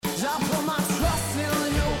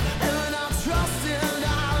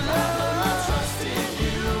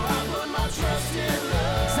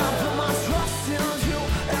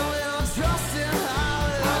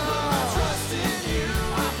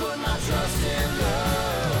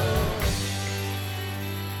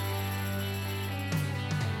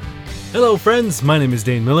Hello, friends. My name is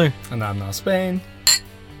Dane Miller. And I'm not Spain.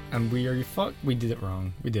 And we are your fuck. We did it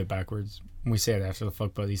wrong. We did it backwards. We say it after the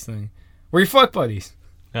fuck buddies thing. We're your fuck buddies.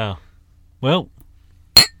 Oh. Well,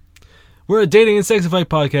 we're a dating and sexify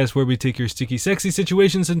podcast where we take your sticky, sexy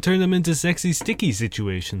situations and turn them into sexy, sticky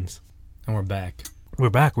situations. And we're back. We're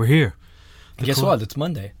back. We're here. Guess what? It's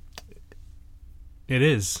Monday It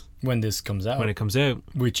is. when this comes out. When it comes out.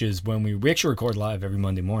 Which is when we actually record live every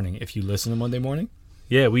Monday morning. If you listen to Monday morning.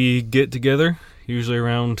 Yeah, we get together, usually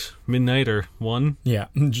around midnight or 1. Yeah.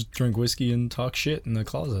 Just drink whiskey and talk shit in the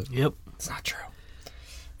closet. Yep. It's not true.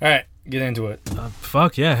 Alright. Get into it.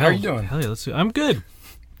 Fuck, yeah. How are you doing? Hell yeah, let's do it. I'm good.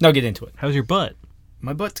 No, get into it. How's your butt?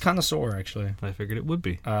 My butt's kind of sore, actually. I figured it would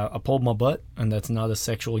be. I pulled my butt, and that's not a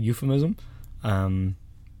sexual euphemism.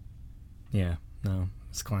 Yeah, no,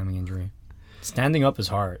 it's a climbing injury. Standing up is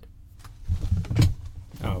hard.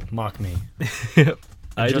 Oh, mock me. Yep.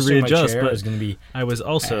 I had to Adjusting readjust, my chair but is going to be I was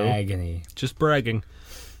also agony. just bragging.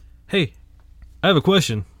 Hey, I have a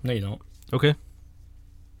question. No, you don't. Okay.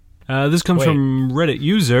 This comes Wait. from Reddit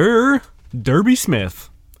user Derby Smith.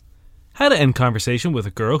 Had to end conversation with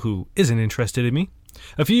a girl who isn't interested in me.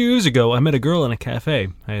 A few years ago, I met a girl in a cafe.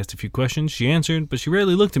 I asked a few questions, she answered, but she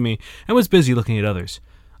rarely looked at me and was busy looking at others.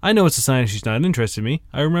 I know it's a sign she's not interested in me.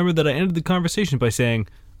 I remember that I ended the conversation by saying,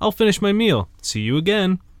 "I'll finish my meal. See you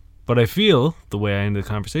again." But I feel the way I ended the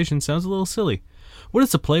conversation sounds a little silly. What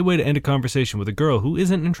is a play way to end a conversation with a girl who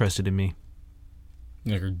isn't interested in me?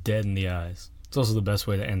 Like, you're dead in the eyes. It's also the best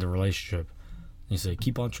way to end a relationship. You say,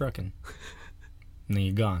 keep on trucking. And then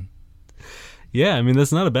you're gone. Yeah, I mean,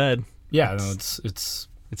 that's not a bad... Yeah, no, it's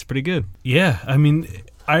It's pretty good. Yeah, I mean,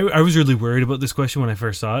 I was really worried about this question when I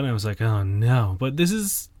first saw it, and I was like, oh no. But this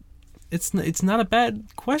is... It's not a bad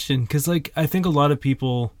question, because, like, I think a lot of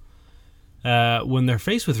people... when they're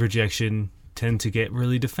faced with rejection, tend to get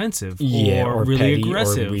really defensive or really petty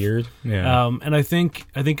aggressive or weird. Yeah. And I think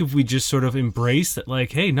if we just sort of embrace that,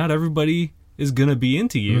 like, hey, not everybody is gonna be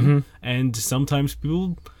into you, Mm-hmm. and sometimes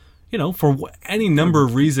people, for any number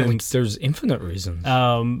of reasons, like, there's infinite reasons.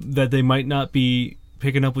 that they might not be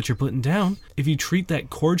picking up what you're putting down. If you treat that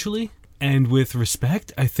cordially and with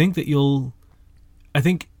respect, I think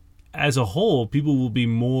as a whole, people will be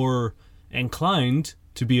more inclined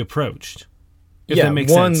to be approached. If that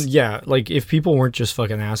makes sense. Yeah, like, if people weren't just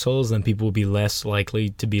fucking assholes, then people would be less likely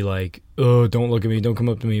to be like, oh, don't look at me, don't come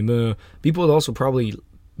up to me. People would also probably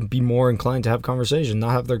be more inclined to have conversation,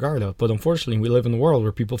 not have their guard up. But unfortunately, we live in a world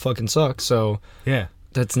where people fucking suck, so Yeah.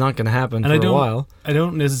 that's not going to happen And for a while. I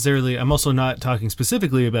don't necessarily... I'm also not talking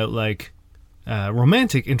specifically about, like,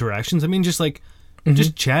 romantic interactions. I mean, just, like,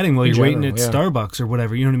 just chatting while In you're waiting at general, Starbucks or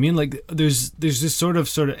whatever. You know what I mean? Like, there's this sort of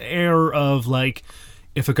air of, like,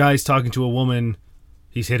 if a guy's talking to a woman,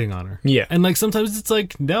 he's hitting on her. Yeah. And, like, sometimes it's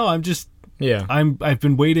like, no, Yeah. I've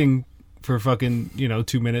been waiting for fucking,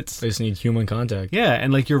 2 minutes. They just need human contact. Yeah,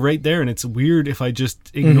 and, like, you're right there, and it's weird if I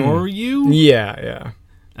just ignore you. Yeah.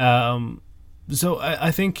 So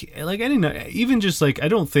I think, like, even just, like, I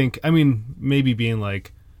don't think, I mean, maybe being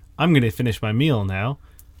like, I'm going to finish my meal now.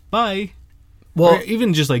 Bye. Well, Or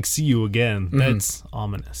even just, like, see you again. That's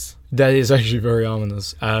ominous. that is actually very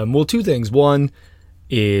ominous. Well, two things. One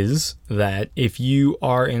is that if you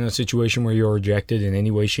are in a situation where you're rejected in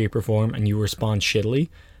any way, shape, or form and you respond shittily,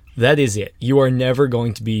 that is it. You are never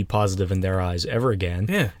going to be positive in their eyes ever again.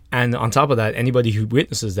 Yeah. And on top of that, anybody who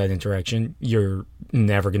witnesses that interaction, you're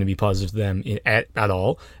never going to be positive to them at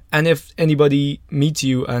all. And if anybody meets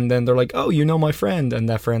you and then they're like, oh, my friend, and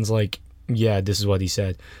that friend's like, yeah, this is what he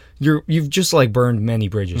said, you've just, like, burned many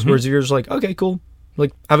bridges. Whereas if you're just like, okay, cool,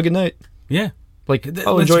 like, have a good night. Yeah. Like, That's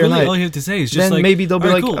enjoy your really night. all you have to say is just, Then like, maybe they'll be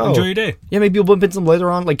 "All right, like, cool, oh, enjoy your day." Yeah, maybe you'll bump into them later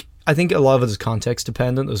on. Like, I think a lot of it is context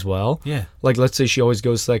dependent as well. Yeah. Like, let's say she always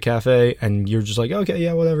goes to that cafe and you're just like, okay,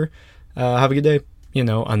 yeah, whatever. Have a good day.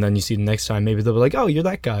 And then you see the next time, maybe they'll be like, oh, you're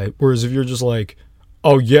that guy. Whereas if you're just like,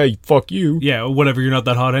 oh, yeah, fuck you. Yeah, or whatever, you're not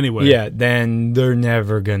that hot anyway. Yeah, then they're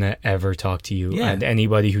never going to ever talk to you. Yeah. And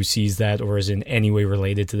anybody who sees that or is in any way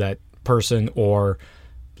related to that person or,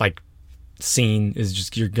 like, scene is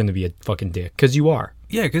just, you're going to be a fucking dick. Because you are.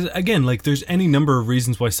 Yeah, because, again, like, there's any number of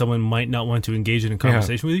reasons why someone might not want to engage in a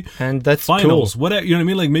conversation with you. And that's Finals, cool. whatever, you know what I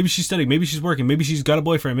mean? Like, maybe she's studying, maybe she's working, maybe she's got a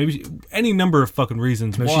boyfriend, any number of fucking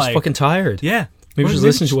reasons Maybe why. she's fucking tired. Yeah. Maybe Or she's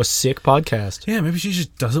listening to a sick podcast. Yeah, maybe she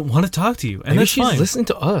just doesn't want to talk to you. And Maybe that's she's fine. listening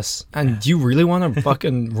to us. And do you really want to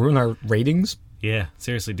fucking ruin our ratings? Yeah,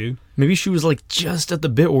 seriously, dude. Maybe she was like just at the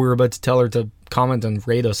bit where we were about to tell her to comment and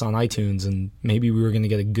rate us on iTunes, and maybe we were going to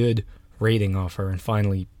get a good rating off her and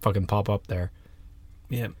finally fucking pop up there.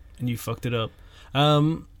 Yeah, and you fucked it up.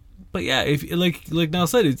 But yeah, if like Niall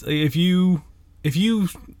said, it's if you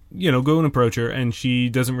go and approach her, and she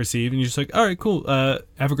doesn't receive, and you're just like, all right, cool,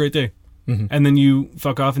 have a great day. Mm-hmm. And then you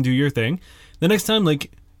fuck off and do your thing. The next time,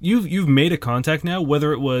 like, you've made a contact now,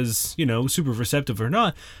 whether it was, super receptive or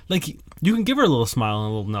not, like, you can give her a little smile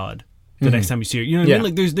and a little nod the next time you see her. You know what I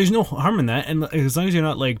mean? Like, there's no harm in that, and as long as you're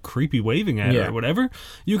not, like, creepy waving at her or whatever,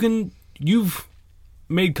 you've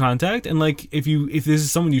made contact, and, like, if this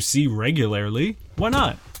is someone you see regularly, why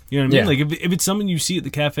not? You know what I mean? Like, if it's someone you see at the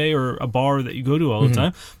cafe or a bar that you go to all the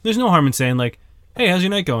time, there's no harm in saying, like, hey, how's your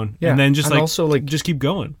night going? Yeah. And then just, like, also, like, just keep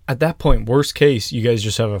going. At that point, worst case, you guys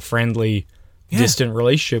just have a friendly, distant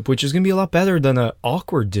relationship, which is going to be a lot better than an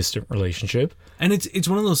awkward, distant relationship. And it's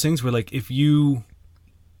one of those things where, like, if you...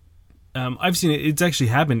 I've seen it. It's actually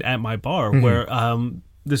happened at my bar where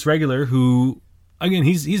this regular who, again,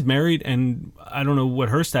 he's married, and I don't know what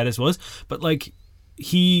her status was, but, like,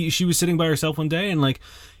 she was sitting by herself one day, and, like,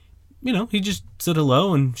 he just said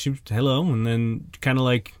hello, and she hello, and then kind of,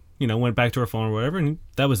 like, went back to her phone or whatever, and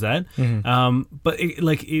that was that. But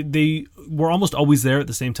they were almost always there at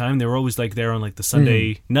the same time. They were always, like, there on, like, the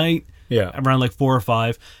Sunday night, around, like, 4 or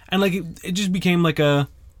 5, and, like, it just became like a,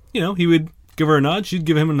 he would give her a nod, she'd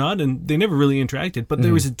give him a nod, and they never really interacted. But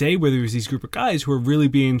there was a day where there was these group of guys who were really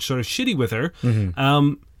being sort of shitty with her,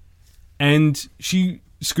 and she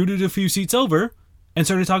scooted a few seats over and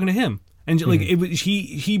started talking to him. And like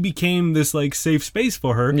he became this, like, safe space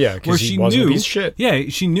for her. Yeah, because he wasn't a piece of shit. Yeah,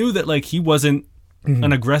 she knew that, like, he wasn't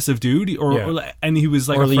an aggressive dude, or and he was,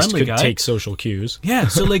 like, or a at least friendly could guy. take social cues. Yeah,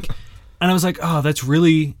 so, like, and I was like, oh, that's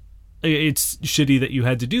really, it's shitty that you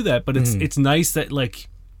had to do that, but it's nice that, like,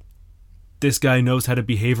 this guy knows how to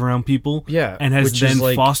behave around people, and has then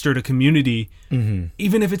fostered a community,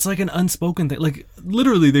 even if it's, like, an unspoken thing. Like,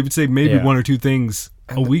 literally, they would say maybe one or two things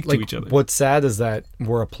a week to each other. What's sad is that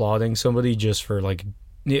we're applauding somebody just for, like,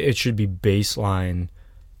 it should be baseline.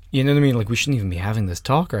 You know what I mean? Like, we shouldn't even be having this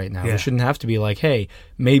talk right now. We shouldn't have to be like, hey,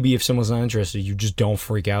 maybe if someone's not interested, you just don't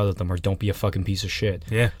freak out at them, or don't be a fucking piece of shit.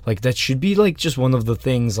 Yeah. Like, that should be, like, just one of the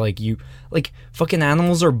things, like, fucking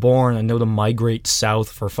animals are born and know to migrate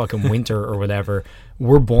south for fucking winter or whatever.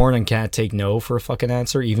 We're born and can't take no for a fucking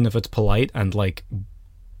answer, even if it's polite and, like,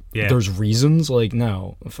 there's reasons. Like,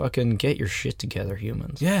 no, fucking get your shit together,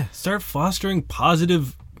 humans. Yeah, start fostering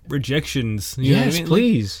positive rejections. You know what I mean?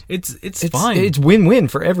 Please. Like, it's fine. It's win-win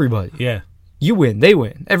for everybody. Yeah. You win, they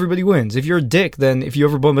win, everybody wins. If you're a dick, then if you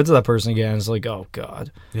ever bump into that person again, it's like, oh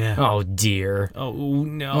god, oh dear, oh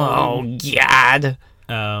no, oh god.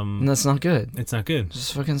 And that's not good. It's not good.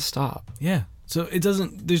 Just fucking stop. Yeah. So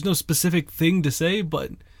there's no specific thing to say,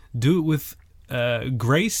 but do it with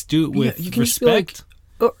grace. Do it with you can respect.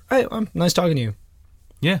 Oh, hey, nice talking to you.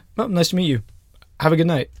 Yeah. Oh, nice to meet you. Have a good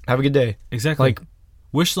night. Have a good day. Exactly. Like,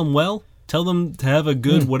 wish them well. Tell them to have a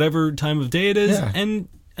good whatever time of day it is, and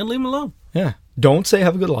leave them alone. Yeah. Don't say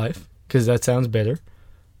have a good life, because that sounds bitter.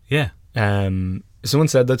 Yeah. Someone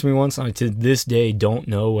said that to me once, and I to this day don't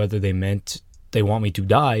know whether they meant they want me to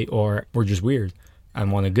die or we're just weird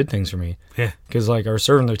and wanted good things for me. Yeah. Because, like, I was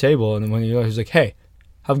serving their table, and when he was like, hey,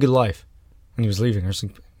 have a good life. When he was leaving, I was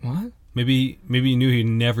like, what? Maybe he knew he'd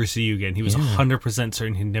never see you again. He was 100%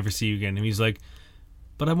 certain he'd never see you again. And he's like,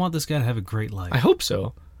 but I want this guy to have a great life. I hope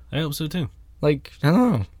so. I hope so too. Like, I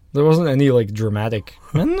don't know. There wasn't any, like, dramatic.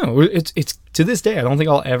 I don't know. It's to this day, I don't think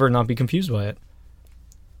I'll ever not be confused by it.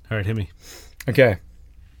 All right, hit me. Okay.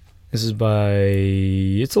 This is by...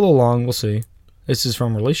 It's a little long. We'll see. This is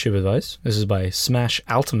from Relationship Advice. This is by Smash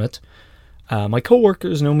Ultimate. My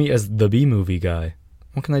coworkers know me as the B-movie guy.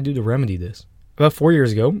 What can I do to remedy this? About 4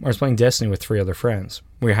 years ago, I was playing Destiny with 3 other friends.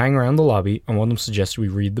 We were hanging around the lobby, and one of them suggested we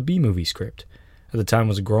read the B-movie script. At the time, it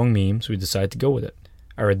was a growing meme, so we decided to go with it.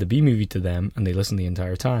 I read the B-movie to them, and they listened the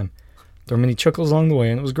entire time. There were many chuckles along the way,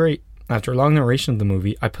 and it was great. After a long narration of the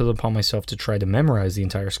movie, I put it upon myself to try to memorize the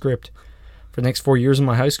entire script. For the next 4 years of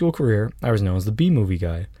my high school career, I was known as the B-movie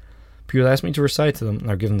guy. People asked me to recite to them, and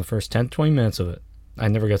I would give them the first 10 to 20 minutes of it. I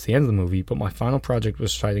never got to the end of the movie, but my final project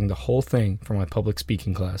was reciting the whole thing for my public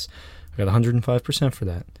speaking class. I got 105% for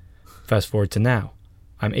that. Fast forward to now.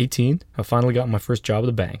 I'm 18, I've finally gotten my first job at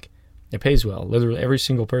a bank. It pays well. Literally every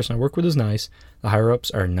single person I work with is nice. The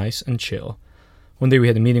higher-ups are nice and chill. One day we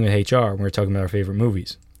had a meeting with HR, and we were talking about our favorite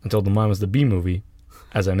movies. I told them mine was the B-movie,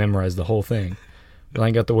 as I memorized the whole thing.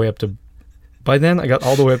 By then I got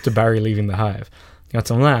all the way up to Barry leaving the hive. Got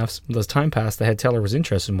some laughs, but as time passed, the head teller was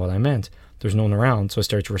interested in what I meant. There was no one around, so I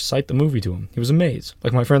started to recite the movie to him. He was amazed,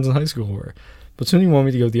 like my friends in high school were. But soon he wanted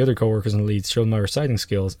me to go with the other coworkers and leads, show them my reciting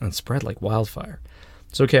skills, and it spread like wildfire.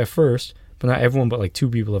 It's okay at first, but not everyone but like 2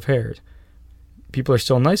 people have heard. People are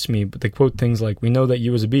still nice to me, but they quote things like, we know that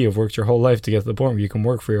you as a B have worked your whole life to get to the point where you can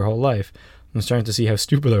work for your whole life. I'm starting to see how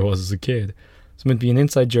stupid I was as a kid. It's meant to be an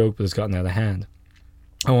inside joke, but it's gotten out of hand.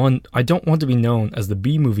 I don't want to be known as the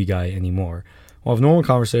B-movie guy anymore. I'll have normal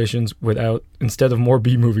conversations instead of more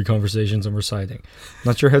B-movie conversations I'm reciting.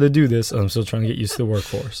 Not sure how to do this, and I'm still trying to get used to the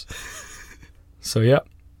workforce. So, yeah.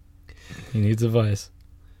 He needs advice.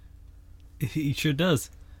 He sure does.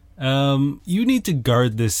 You need to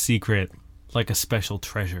guard this secret like a special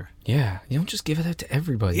treasure. Yeah, you don't just give it out to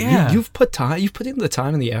everybody. Yeah. You've put in the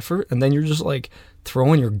time and the effort, and then you're just like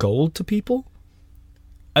throwing your gold to people?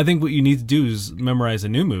 I think what you need to do is memorize a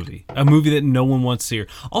new movie. A movie that no one wants to hear.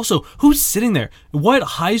 Also, who's sitting there? What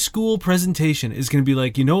high school presentation is going to be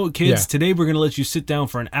like, you know what, kids? Yeah. Today we're going to let you sit down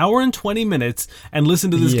for an hour and 20 minutes and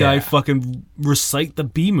listen to this guy fucking recite the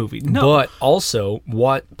B movie. No. But also,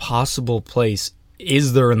 what possible place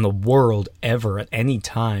is there in the world ever at any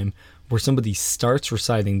time where somebody starts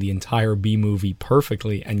reciting the entire B movie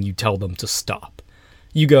perfectly and you tell them to stop?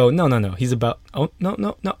 You go, no, he's about, oh,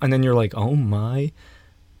 no. And then you're like, oh my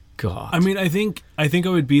God. I mean, I think I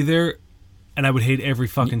would be there and I would hate every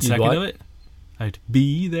fucking second what? of it. I'd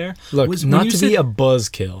be there. Look, not to be a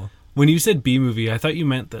buzzkill. When you said B movie, I thought you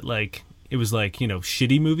meant that like it was like, you know,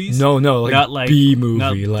 shitty movies. No, like not like B movie,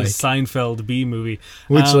 not like the Seinfeld B movie.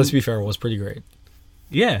 Which, let's be fair, was pretty great.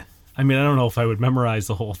 Yeah. I mean, I don't know if I would memorize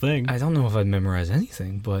the whole thing. I don't know if I'd memorize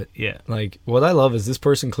anything, but yeah. Like, what I love is this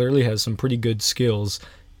person clearly has some pretty good skills,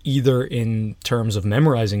 either in terms of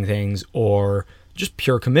memorizing things or just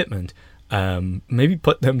pure commitment. Maybe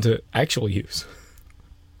put them to actual use.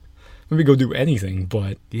 Maybe go do anything,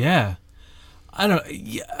 but yeah, I don't.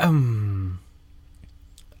 Yeah,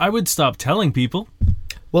 I would stop telling people.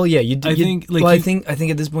 Well, yeah, you. I think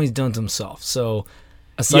at this point he's done it to himself. So,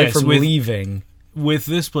 aside from leaving, with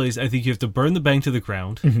this place, I think you have to burn the bank to the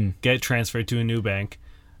ground, get transferred to a new bank,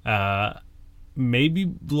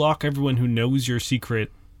 maybe lock everyone who knows your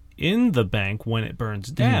secret in the bank when it burns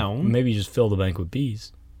down. Maybe just fill the bank with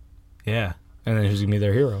bees. Yeah, and then who's gonna be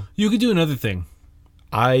their hero? You could do another thing.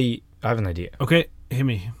 I have an idea. Okay, hit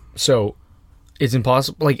me. So, it's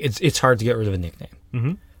impossible. Like, it's hard to get rid of a nickname.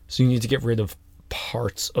 Mm-hmm. So you need to get rid of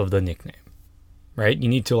parts of the nickname, right? You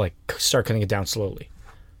need to like start cutting it down slowly.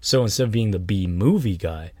 So instead of being the B movie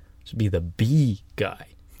guy, it should be the bee guy.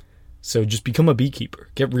 So just become a beekeeper.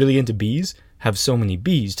 Get really into bees. Have so many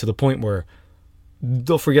bees to the point where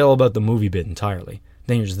they'll forget all about the movie bit entirely.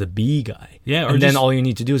 Then you're just the bee guy. Yeah, and then all you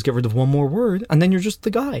need to do is get rid of one more word, and then you're just the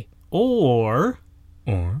guy. Or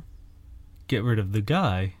get rid of the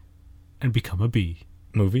guy and become a bee.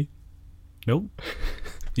 Movie? Nope.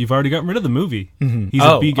 You've already gotten rid of the movie. Mm-hmm. He's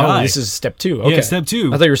a bee guy. Oh, this is step 2. Okay. Yeah, step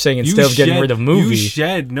 2. I thought you were saying instead of getting rid of movie. You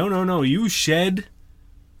shed. No. You shed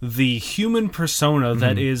the human persona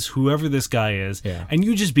that is whoever this guy is, and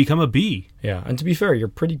you just become a bee. Yeah, and to be fair, you're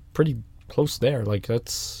pretty close there. Like,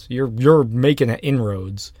 that's you're making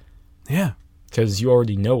inroads. Yeah. Because you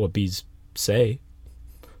already know what bees say.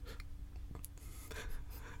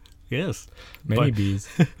 Yes. Many bees.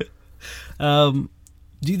 Do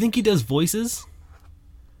you think he does voices?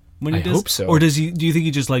 When he I does? hope so. Or do you think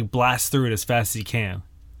he just like blasts through it as fast as he can?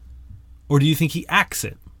 Or do you think he acts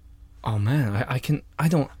it? Oh man, I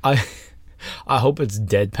hope it's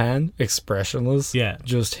deadpan, expressionless. Yeah.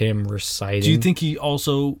 Just him reciting. Do you think he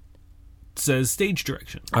also says stage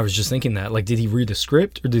direction? I was just thinking that. Like, did he read a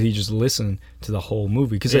script or did he just listen to the whole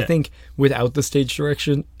movie? Because I think without the stage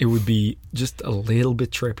direction, it would be just a little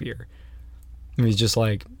bit trippier. And he's just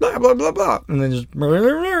like, blah, blah, blah, blah. And then just,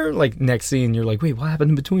 like, next scene, you're like, wait, what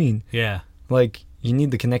happened in between? Yeah. Like, you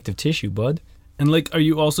need the connective tissue, bud. And, like, are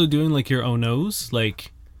you also doing, like, your oh no's?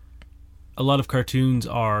 Like, a lot of cartoons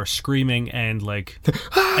are screaming and, like,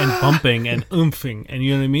 and bumping and oomping. And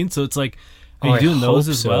you know what I mean? So it's like, are you doing those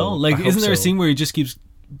as well? Like, isn't there a scene where he just keeps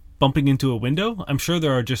bumping into a window? I'm sure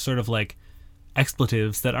there are just sort of, like,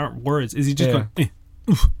 expletives that aren't words. Is he just going,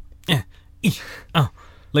 oh.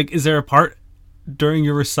 Like, is there a part during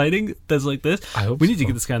your reciting that's like this? I hope we need to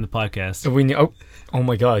get this guy on the podcast. Oh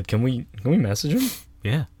my God, can we message him?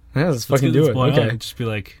 Yeah. Yeah, let's fucking do it. Okay. Just be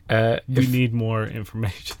like, we need more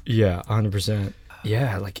information. Yeah, 100%.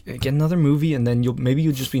 Yeah, like, get another movie and then you'll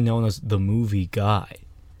just be known as the movie guy,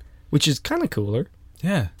 which is kind of cooler.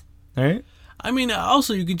 Yeah. All right. I mean,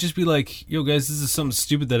 also you could just be like, yo guys, this is something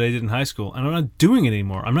stupid that I did in high school and I'm not doing it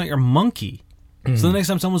anymore. I'm not your monkey. So the next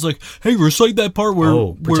time someone's like, hey, recite that part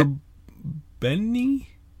where Benny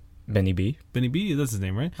B, that's his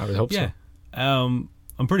name, right? I would hope so. I'm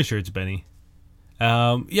pretty sure it's Benny.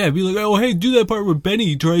 Yeah, be like, oh, hey, do that part where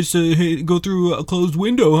Benny tries to go through a closed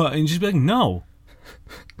window, huh? And just be like, no,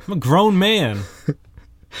 I'm a grown man.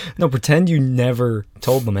 No, pretend you never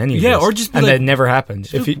told them any of this. Yeah, or just be and like, that never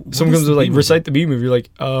happened. If someone comes to like recite the B movie, you're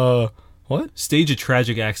like, what? Stage a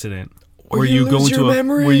tragic accident. where you lose your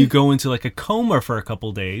memory. where you go into like a coma for a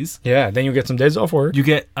couple days. Yeah, then you get some days off work. You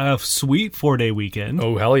get a sweet 4-day weekend.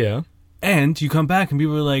 Oh, hell yeah. And you come back and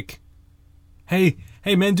people are like, hey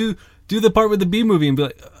man, do the part with the B movie, and be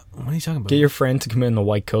like, what are you talking about? Get your friend to come in a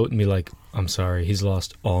white coat and be like, I'm sorry, he's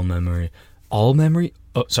lost all memory. All memory?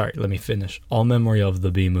 Oh, sorry, let me finish. All memory of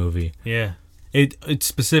the B movie. Yeah. It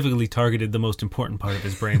specifically targeted the most important part of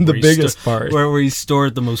his brain. The biggest part. Where he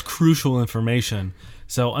stored the most crucial information.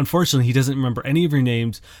 So, unfortunately, he doesn't remember any of your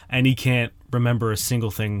names, and he can't remember a single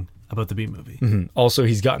thing about the B movie. Mm-hmm. Also,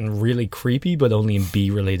 he's gotten really creepy, but only in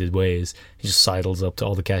B-related ways. He just sidles up to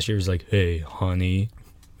all the cashiers like, hey, honey.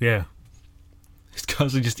 Yeah. He's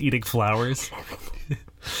constantly just eating flowers.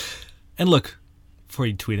 And look, before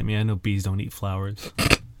you tweet at me, I know bees don't eat flowers.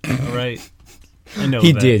 All right? I know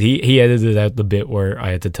he that. did. He edited out the bit where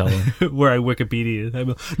I had to tell him. Where I Wikipedia. I'm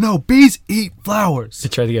like, no, bees eat flowers. I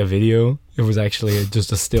tried to get a video. It was actually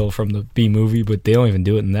just a still from the B movie, but they don't even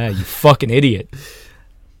do it in that. You fucking idiot.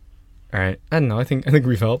 All right. I don't know. I think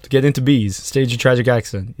we've helped. Get into bees. Stage a tragic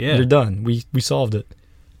accident. Yeah. You're done. We solved it.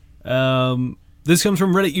 This comes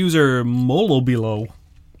from Reddit user Molobilo.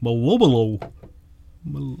 Molobilo.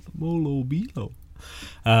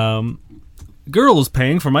 Girl is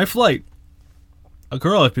paying for my flight. A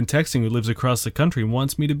girl I've been texting who lives across the country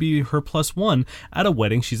wants me to be her +1 at a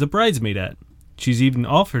wedding she's a bridesmaid at. She's even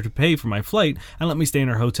offered to pay for my flight and let me stay in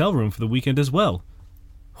her hotel room for the weekend as well.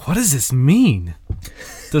 What does this mean?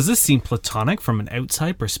 Does this seem platonic from an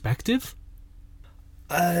outside perspective?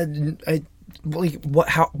 What?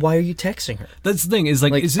 How? Why are you texting her? That's the thing. Is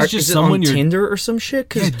this just someone on you're Tinder or some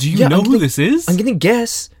shit? Yeah. Do you know who this is? I'm gonna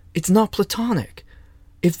guess it's not platonic.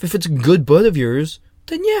 If it's a good bud of yours,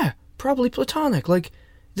 then yeah, probably platonic. Like,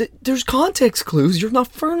 there's context clues you're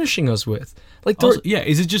not furnishing us with. Like, also, yeah,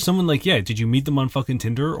 is it just someone like, yeah, did you meet them on fucking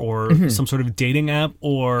Tinder or some sort of dating app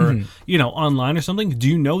or, online or something? Do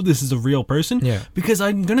you know this is a real person? Yeah. Because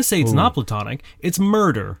I'm going to say it's not platonic. It's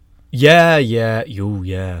murder. Yeah.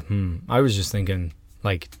 I was just thinking,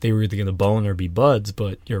 like, they were either going to bone or be buds,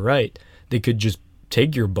 but you're right. They could just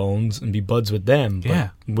take your bones and be buds with them,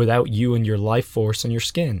 but without you and your life force and your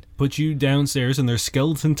skin. Put you downstairs in their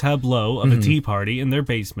skeleton tableau of a tea party in their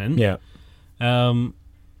basement. Yeah.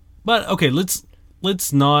 But okay, let's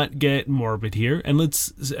not get morbid here, and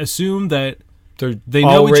let's assume that they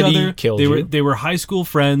know each other. They were high school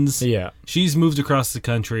friends. Yeah. She's moved across the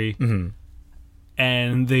country,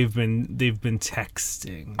 and they've been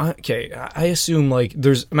texting. Okay, I assume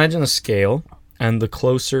imagine a scale, and the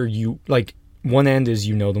closer you one end is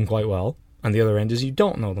you know them quite well, and the other end is you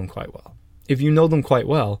don't know them quite well. If you know them quite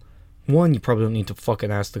well, one, you probably don't need to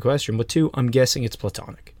fucking ask the question, but two, I'm guessing it's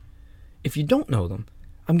platonic. If you don't know them,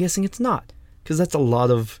 I'm guessing it's not, because that's a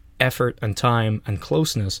lot of effort and time and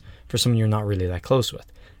closeness for someone you're not really that close with.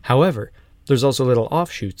 However, there's also little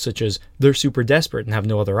offshoots, such as they're super desperate and have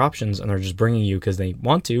no other options and are just bringing you because they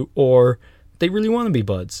want to, or they really want to be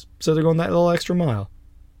buds, so they're going that little extra mile.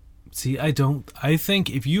 See, I think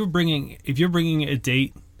if you're bringing a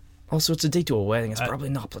date. Also, it's a date to a wedding. It's probably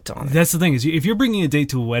not platonic. That's the thing, is if you're bringing a date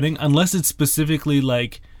to a wedding, unless it's specifically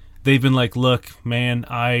like they've been like, look, man,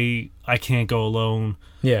 I can't go alone.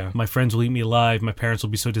 Yeah. My friends will eat me alive. My parents will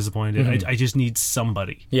be so disappointed. I just need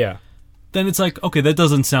somebody. Yeah. Then it's like, okay, that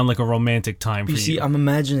doesn't sound like a romantic time for you. You see, I'm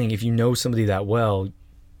imagining if you know somebody that well,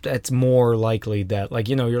 that's more likely that,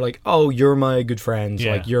 you're like, oh, you're my good friend.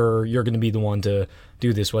 Yeah. Like, you're going to be the one to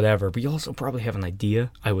do this, whatever. But you also probably have an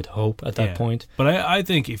idea, I would hope, at that point. But I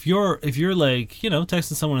think if you're like,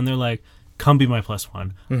 texting someone and they're like, come be my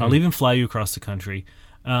 +1. I'll even fly you across the country.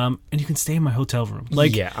 And you can stay in my hotel room.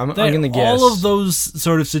 Like, yeah, I'm going to guess. All of those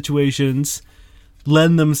sort of situations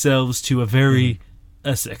lend themselves to a very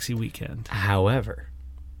a sexy weekend. However,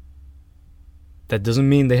 that doesn't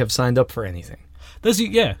mean they have signed up for anything.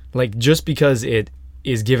 Like, just because it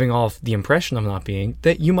is giving off the impression of not being,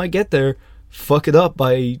 that you might get there, fuck it up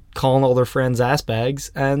by calling all their friends ass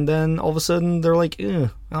bags, and then all of a sudden they're like,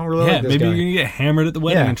 I don't really like this maybe guy. you're gonna get hammered at the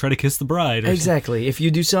wedding and try to kiss the bride. Exactly. If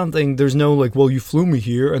you do something, there's no well, you flew me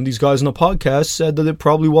here, and these guys on the podcast said that it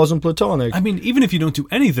probably wasn't platonic. I mean, even if you don't do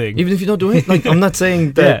anything, I'm not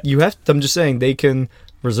saying that you have to, I'm just saying they can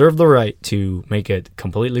reserve the right to make it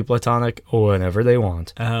completely platonic or whenever they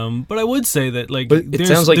want. But I would say that it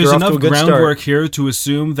sounds like there's you're off to enough a good groundwork start here to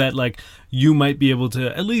assume that you might be able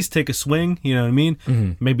to at least take a swing. You know what I mean?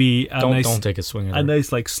 Mm-hmm. Maybe don't take a swing. A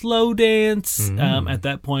nice slow dance. At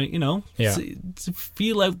that point, to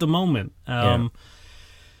feel out the moment. I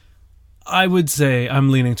would say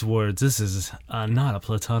I'm leaning towards this is not a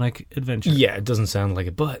platonic adventure. Yeah, it doesn't sound like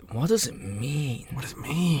it. But what does it mean? What does it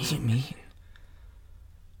mean? What does it mean?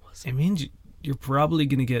 It means you're probably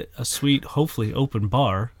going to get a sweet, hopefully open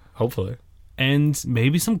bar, Hopefully. and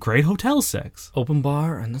maybe some great hotel sex. Open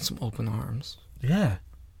bar and then some open arms. Yeah.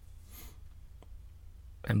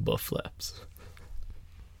 And butt flaps.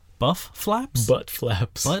 Buff flaps? Butt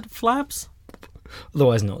flaps. Butt flaps?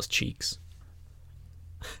 Otherwise known as cheeks.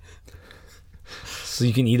 So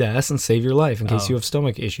you can eat ass and save your life in case you have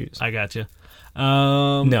stomach issues. I gotcha.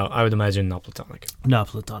 No, I would imagine not platonic. Not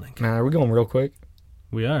platonic. Man, are we going real quick?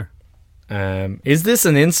 We are. Is this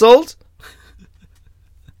an insult?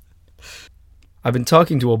 I've been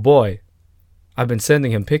talking to a boy. I've been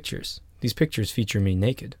sending him pictures. These pictures feature me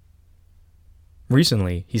naked.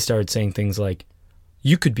 Recently, he started saying things like,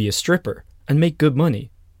 you could be a stripper and make good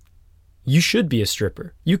money. You should be a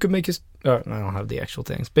stripper. You could make a... I don't have the actual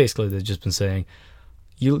things. Basically, they've just been saying,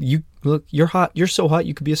 you look, you're hot. You're so hot,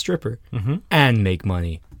 you could be a stripper and make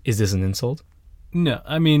money. Is this an insult? No,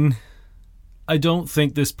 I mean, I don't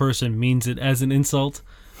think this person means it as an insult.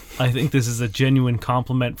 I think this is a genuine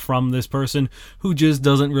compliment from this person who just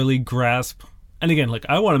doesn't really grasp. And again, like,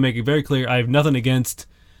 I want to make it very clear, I have nothing against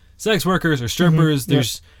sex workers or strippers.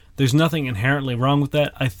 There's nothing inherently wrong with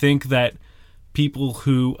that. I think that people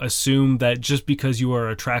who assume that just because you are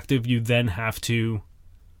attractive, you then have to,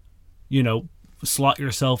 slot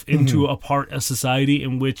yourself into a part of society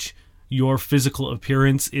in which your physical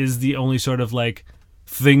appearance is the only sort of like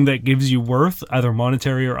thing that gives you worth, either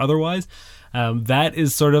monetary or otherwise. That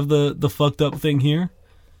is sort of the fucked up thing here.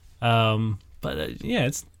 But yeah,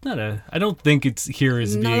 it's not I don't think it's here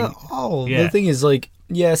as being... Not at all. Yeah. The thing is, like,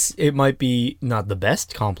 yes, it might be not the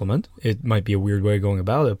best compliment. It might be a weird way of going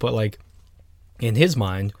about it. But, like, in his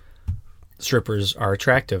mind, strippers are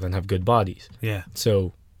attractive and have good bodies. Yeah.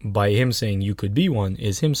 So by him saying you could be one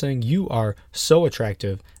is him saying you are so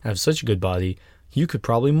attractive and have such a good body, you could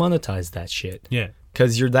probably monetize that shit. Yeah.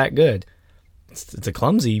 Because you're that good. It's a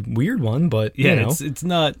clumsy, weird one, but, Yeah, you know. it's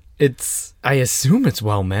not... I assume it's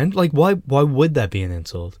well meant. Like, why would that be an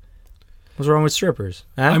insult? What's wrong with strippers?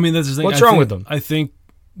 Huh? I mean, that's the thing. What's wrong with them? I think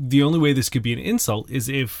the only way this could be an insult is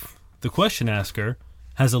if the question asker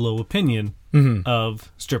has a low opinion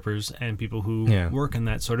of strippers and people who work in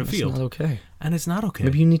that sort of field. It's not okay. And it's not okay.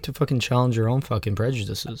 Maybe you need to fucking challenge your own fucking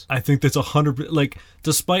prejudices. I think that's 100%. Like,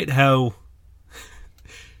 despite how,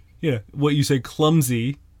 what you say,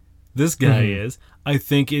 clumsy this guy is, I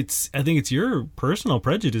think it's your personal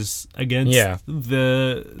prejudice against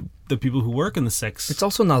the people who work in the sex. It's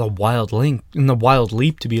also not a wild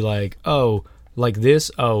leap to be like, oh, like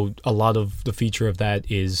this. Oh, a lot of the feature of that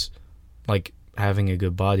is like having a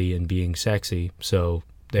good body and being sexy. So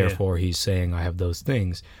therefore, he's saying I have those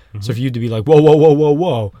things. So for you to be like,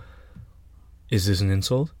 whoa, is this an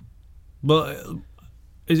insult? Well,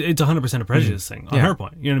 it's 100% a prejudice thing on her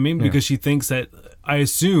point. You know what I mean? Because she thinks that, I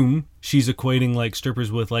assume she's equating like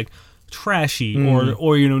strippers with like trashy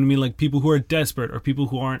or you know what I mean, like people who are desperate or people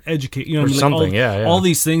who aren't educated. You know what I mean? Something, like all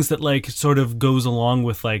these things that like sort of goes along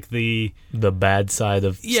with like the bad side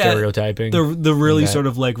of stereotyping. The really sort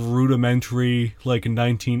of like rudimentary like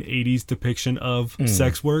 1980s depiction of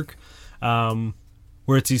sex work, where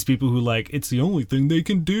it's these people who like it's the only thing they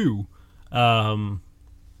can do. I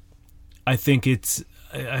think that's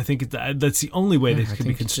the only way that it can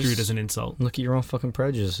be construed as an insult. Look at your own fucking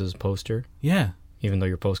prejudices poster. Yeah. Even though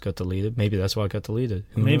your post got deleted. Maybe that's why it got deleted.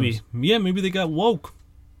 Who maybe. knows? Yeah, maybe they got woke.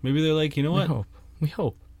 Maybe they're like, you know what? We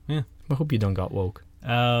hope. Yeah. I hope you done got woke.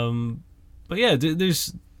 But yeah,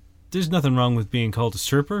 there's nothing wrong with being called a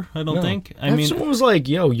stripper, I don't think. I if mean, someone was like,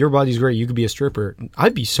 yo, your body's great, you could be a stripper,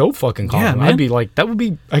 I'd be so fucking confident. man. I'd be like, that would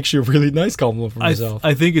be actually a really nice compliment for myself.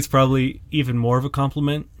 I think it's probably even more of a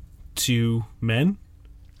compliment to men.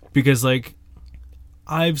 Because, like,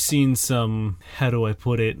 I've seen some, how do I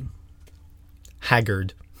put it?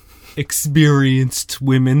 Haggard. Experienced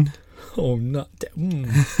women. Oh, not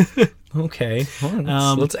that. Okay.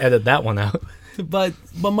 Well, let's edit that one out. But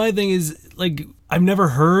my thing is, like, I've never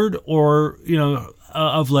heard or,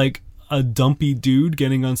 of, like, a dumpy dude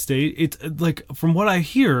getting on stage. It's, like, from what I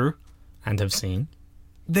hear... And have seen.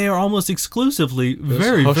 They are almost exclusively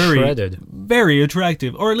very, shredded. Very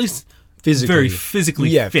attractive. Or at least... Physically. Very physically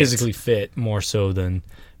fit. Yeah, physically fit more so than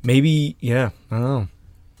maybe, I don't know.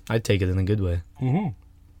 I'd take it in a good way. Why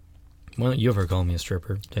don't you ever call me a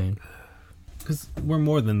stripper, Dane? Because we're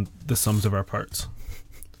more than the sums of our parts.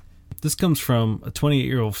 This comes from a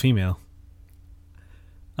 28-year-old female.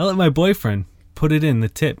 I let my boyfriend put it in the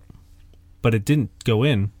tip, but it didn't go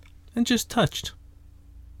in and just touched.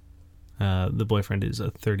 The boyfriend is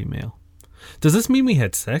a 30 male. Does this mean we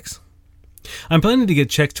had sex? I'm planning to get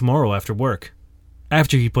checked tomorrow after work,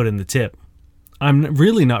 after he put in the tip. I'm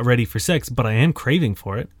really not ready for sex, but I am craving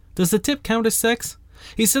for it. Does the tip count as sex?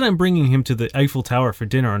 He said I'm bringing him to the Eiffel Tower for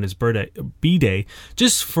dinner on his B-day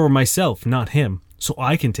just for myself, not him, so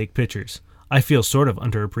I can take pictures. I feel sort of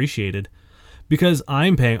underappreciated. Because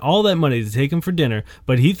I'm paying all that money to take him for dinner,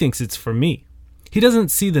 but he thinks it's for me. He doesn't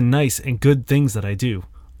see the nice and good things that I do,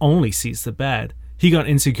 only sees the bad. He got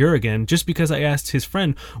insecure again just because I asked his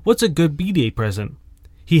friend, what's a good B-day present?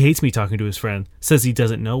 He hates me talking to his friend, says he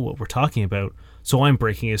doesn't know what we're talking about, so I'm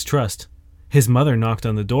breaking his trust. His mother knocked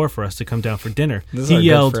on the door for us to come down for dinner. He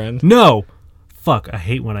yelled, "No!" Fuck, I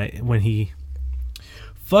hate I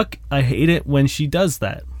hate it when she does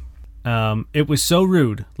that. It was so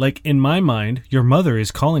rude. Like, in my mind, your mother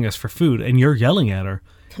is calling us for food and you're yelling at her.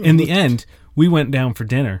 In the end, we went down for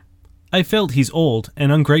dinner. I felt he's old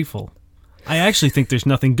and ungrateful. I actually think there's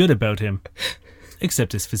nothing good about him,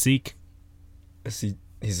 except his physique.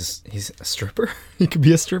 He's a stripper? He could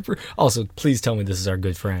be a stripper? Also, please tell me this is our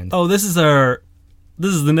good friend. Oh, this is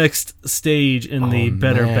the next stage in the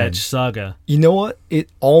Better Betch saga. You know what? It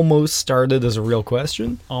almost started as a real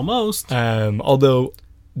question. Almost. Although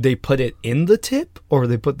they put it in the tip or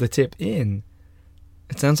they put the tip in.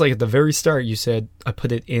 It sounds like at the very start you said, I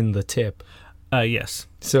put it in the tip. Yes.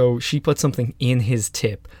 So she put something in his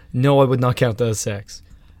tip. No, I would not count that as sex.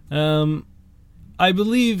 I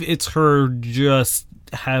believe it's her just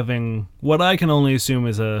having what I can only assume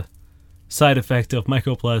is a side effect of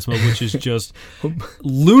mycoplasma, which is just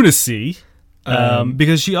lunacy.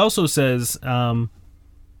 Because she also says when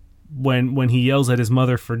he yells at his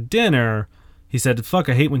mother for dinner, he said, "Fuck,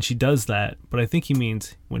 I hate when she does that." But I think he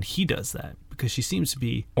means when he does that, because she seems to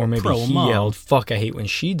be or maybe he mom. Yelled, "Fuck, I hate when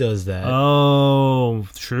she does that." Oh,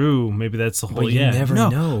 true. Maybe that's the whole. But you never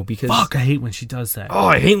know because fuck, I hate when she does that. Oh,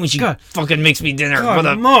 I hate when she fucking makes me dinner.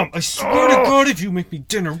 God, Mom, I swear to God, if you make me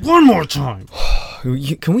dinner one more time.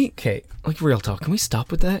 Can we? Okay, like real talk. Can we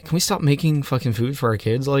stop with that? Can we stop making fucking food for our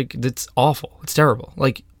kids? Like that's awful. It's terrible.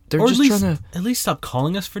 Like. They're or just trying to... At least stop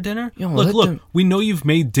calling us for dinner. You know, look, we know you've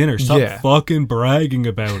made dinner. Stop fucking bragging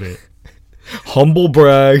about it. Humble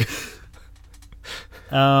brag.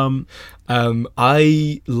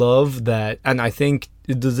 I love that. And I think...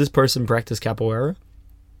 Does this person practice capoeira?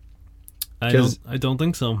 I don't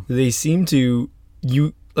think so. They seem to...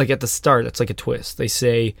 Like at the start, it's like a twist. They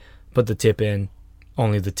say, put the tip in.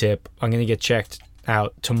 Only the tip. I'm going to get checked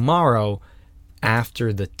out tomorrow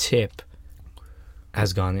after the tip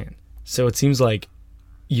has gone in. So it seems like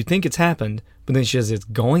you think it's happened, but then she says it's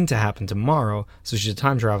going to happen tomorrow. So she's a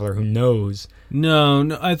time traveler who knows.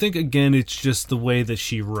 No, I think again it's just the way that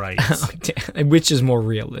she writes, which is more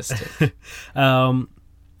realistic.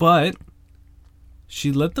 But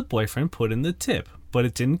she let the boyfriend put in the tip, but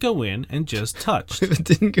it didn't go in and just touched. It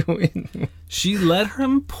didn't go in. She let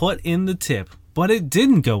him put in the tip, but it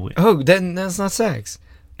didn't go in. Oh, then that's not sex.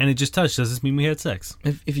 And it just touched. Does this mean we had sex?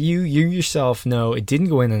 If you yourself know it didn't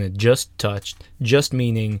go in and it just touched, just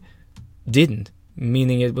meaning didn't,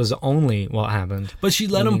 meaning it was only what happened. But she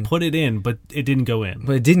let him put it in, but it didn't go in.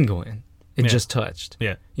 But it didn't go in. It just touched.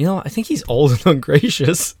 Yeah. You know, I think he's old and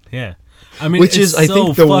ungracious. Yeah. I mean, which is, I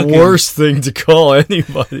think, the worst thing to call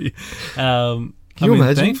anybody. Can you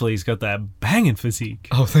imagine? Thankfully, he's got that banging physique.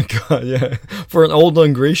 Oh, thank God, yeah. For an old,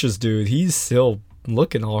 ungracious dude, he's still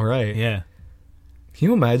looking all right. Yeah. Can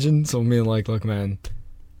you imagine someone being like, look, man,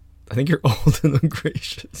 I think you're old and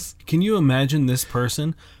ungracious. Can you imagine this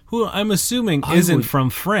person, who I'm assuming isn't from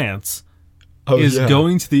France, is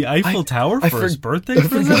going to the Eiffel Tower for his birthday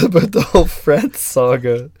present? I forgot about the whole France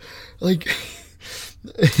saga. Like...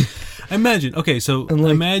 Imagine, okay, so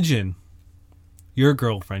imagine your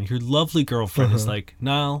girlfriend, your lovely girlfriend is like,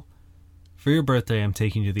 Niall, for your birthday, I'm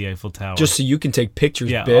taking you to the Eiffel Tower. Just so you can take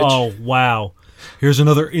pictures, bitch. Oh, wow. Here's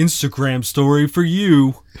another Instagram story for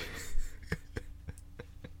you.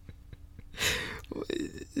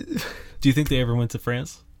 Do you think they ever went to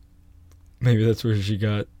France? Maybe that's where she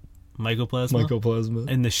got mycoplasma.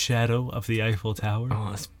 In the shadow of the Eiffel Tower. Oh,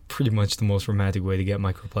 that's pretty much the most romantic way to get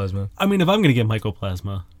mycoplasma. I mean, if I'm going to get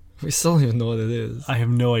mycoplasma... We still don't even know what it is. I have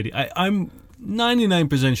no idea. I'm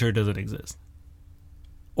 99% sure it doesn't exist.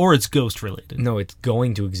 Or it's ghost related. No, it's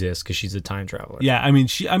going to exist because she's a time traveler. Yeah, I mean,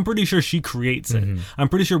 I'm pretty sure she creates it. Mm-hmm. I'm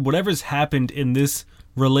pretty sure whatever's happened in this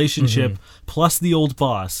relationship, plus the old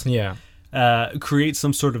boss, creates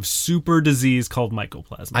some sort of super disease called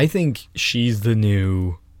mycoplasma. I think she's the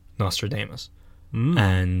new Nostradamus.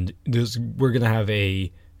 And we're going to have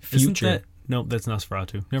a future... No, that's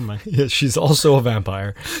Nosferatu. Never mind. Yeah, she's also a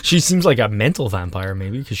vampire. She seems like a mental vampire,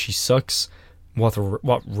 maybe, because she sucks what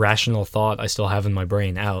rational thought I still have in my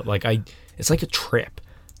brain out. Like it's like a trip.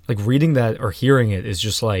 Like reading that or hearing it is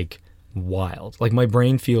just like wild. Like my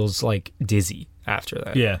brain feels like dizzy after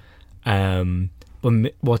that. Yeah.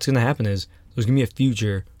 But what's gonna happen is There's going to be a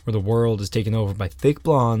future where the world is taken over by thick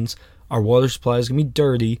blondes, our water supply is going to be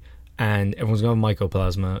dirty, and everyone's going to have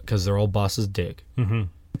mycoplasma because they're all boss's dick. Mm-hmm.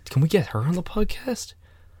 Can we get her on the podcast?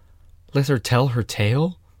 Let her tell her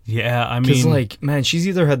tale? Yeah, I Because, mean, like, man, she's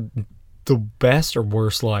either had the best or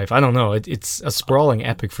worst life. I don't know. It's a sprawling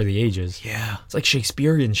epic for the ages. yeah. It's like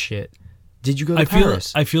Shakespearean shit. Did you go to I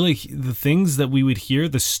Paris? feel like the things that we would hear,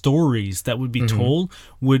 the stories that would be told,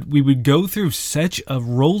 we would go through such a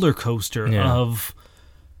roller coaster of.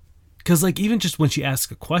 Because, like, even just when she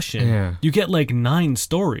asks a question, you get, like, 9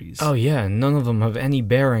 stories. Oh, yeah. None of them have any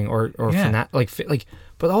bearing or like,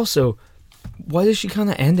 but also, why does she kind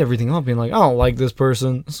of end everything off being like, I don't like this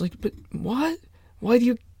person? It's like, but what? Why do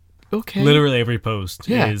you... Okay. Literally every post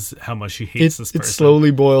is how much she hates this person. It slowly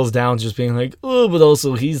boils down to just being like, oh, but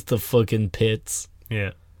also he's the fucking pits.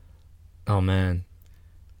 Yeah. Oh, man.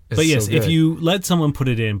 It's but yes, so if good. you let someone put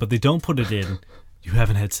it in, but they don't put it in, you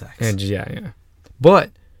haven't had sex. And yeah.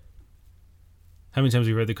 But... How many times have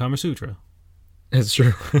you read the Kama Sutra? It's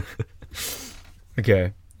true.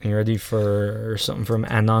 Okay. Are you ready for something from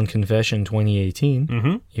Anon Confession 2018?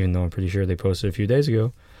 Mm-hmm. Even though I'm pretty sure they posted a few days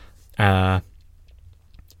ago. How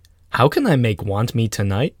can I make want me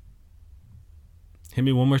tonight? Hit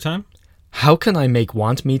me one more time. How can I make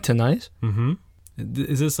want me tonight? Mm-hmm.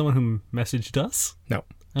 Is this someone who messaged us? No.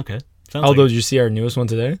 Okay. Sounds Although, like did you see our newest one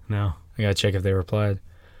today? no. I gotta check if they replied.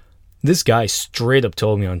 This guy straight up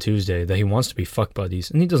told me on Tuesday that he wants to be fuck buddies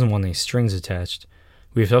and he doesn't want any strings attached.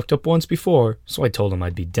 We've hooked up once before, so I told him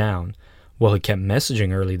I'd be down. Well, he kept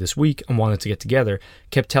messaging early this week and wanted to get together,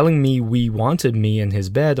 kept telling me we wanted me in his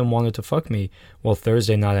bed and wanted to fuck me. Well,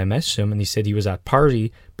 Thursday night I messaged him and he said he was at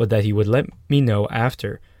party, but that he would let me know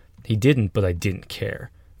after. He didn't, but I didn't care.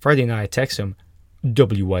 Friday night I texted him,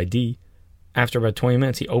 WYD. After about 20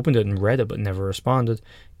 minutes, he opened it and read it, but never responded.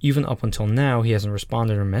 Even up until now, he hasn't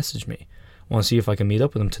responded or messaged me. Want to see if I can meet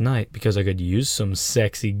up with him tonight, because I could use some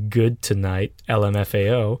sexy good tonight,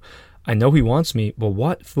 LMFAO. I know he wants me, but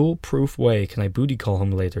what foolproof way can I booty call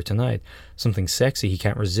him later tonight? Something sexy he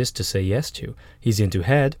can't resist to say yes to. He's into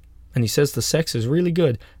head, and he says the sex is really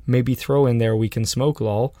good. Maybe throw in there we can smoke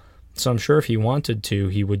lol. So I'm sure if he wanted to,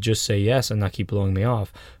 he would just say yes and not keep blowing me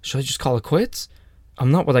off. Should I just call it quits?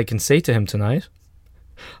 I'm not what I can say to him tonight.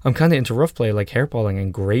 I'm kind of into rough play like hairballing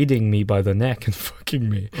and grating me by the neck and fucking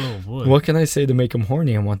me. Oh boy. What can I say to make him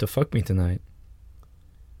horny and want to fuck me tonight?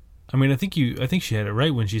 I mean, I think she had it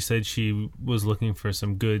right when she said she was looking for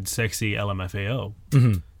some good, sexy LMFAO.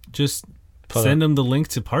 Mm-hmm. Just send him the link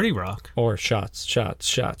to Party Rock. Or shots.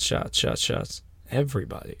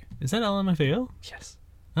 Everybody. Is that LMFAO? Yes.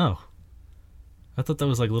 Oh. I thought that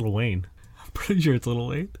was like Lil Wayne. I'm pretty sure it's Lil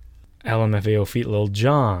Wayne. LMFAO feat Lil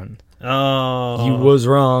Jon. Oh. You was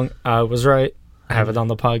wrong. I was right. I have it on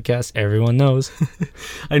the podcast. Everyone knows.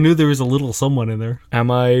 I knew there was a little someone in there. Am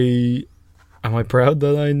I proud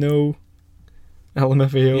that I know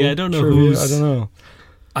LMFAO? Yeah, I don't know trivia? who's... I don't know.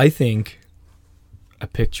 I think a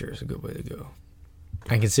picture is a good way to go.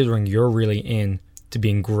 And considering you're really into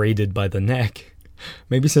being graded by the neck,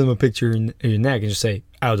 maybe send them a picture of your neck and just say,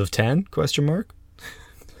 out of 10, question mark?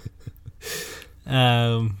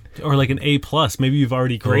 Or like an A+. Maybe you've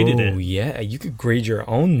already graded it. Oh, yeah. You could grade your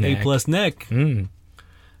own neck. A+ neck. Mm.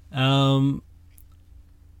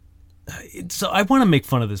 So I want to make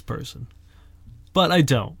fun of this person, but I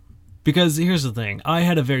don't, because here's the thing: I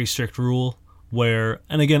had a very strict rule where,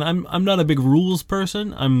 and again, I'm not a big rules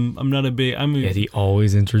person. Yet he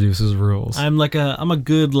always introduces rules. I'm a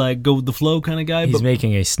good like go with the flow kind of guy. He's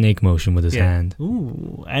making a snake motion with his hand.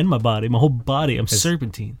 Ooh, and my whole body. I'm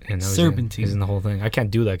serpentine. Serpentine. Isn't the whole thing? I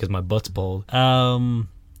can't do that because my butt's bald. I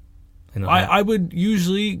would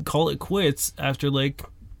usually call it quits after like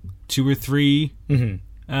 2 or 3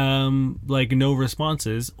 like no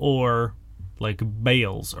responses or like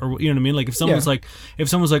bails, or you know what I mean? Like if someone's like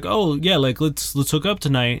oh yeah, like let's hook up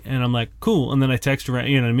tonight, and I'm like cool, and then I text around,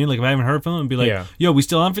 you know what I mean? Like if I haven't heard from them and be like yo, we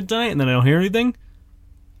still on for tonight, and then I don't hear anything,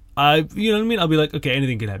 you know what I mean? I'll be like, okay,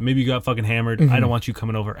 anything could happen. Maybe you got fucking hammered. I don't want you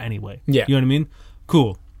coming over anyway. Yeah. You know what I mean?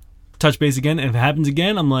 Cool. Touch base again, and if it happens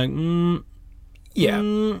again, I'm like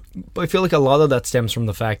But I feel like a lot of that stems from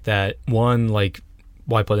the fact that, one, like,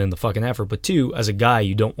 why put in the fucking effort? But two, as a guy,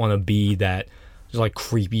 you don't want to be that just like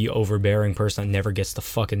creepy, overbearing person that never gets the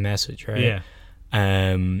fucking message, right?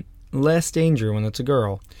 Yeah. Less danger when it's a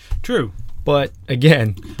girl. True. But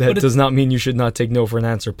again, that does not mean you should not take no for an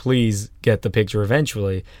answer. Please get the picture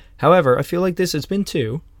eventually. However, I feel like it's been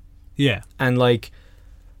 2. Yeah. And like,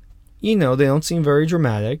 you know, they don't seem very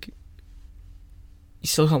dramatic. You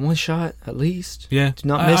still got 1 shot, at least. Yeah. Do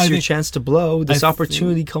not miss your chance to blow. This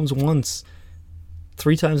opportunity comes once.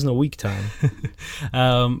 3 times in a week time.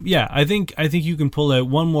 Yeah, I think you can pull out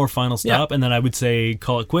one more final stop, and then I would say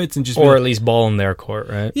call it quits and just Or at least ball in their court,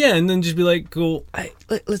 right? yeah, and then just be like, cool.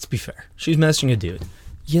 Let's be fair. She's messaging a dude.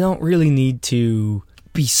 You don't really need to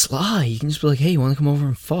be sly. You can just be like, hey, you want to come over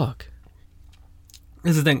and fuck?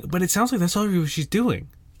 That's the thing. But it sounds like that's all she's doing.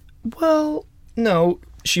 Well, no.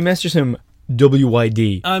 She messages him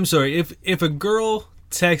WYD. I'm sorry. If a girl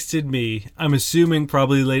texted me, I'm assuming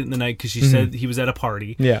probably late in the night because she said he was at a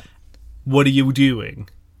party. Yeah. What are you doing?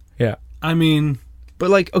 Yeah. I mean, but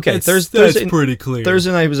like, okay, that's pretty clear.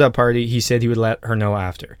 Thursday night was at a party. He said he would let her know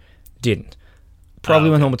after. Didn't.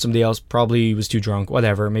 Probably went home with somebody else. Probably was too drunk.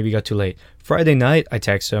 Whatever. Maybe got too late. Friday night, I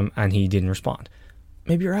texted him and he didn't respond.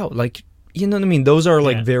 Maybe you're out. Like, you know what I mean? Those are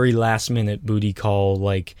like very last minute booty call.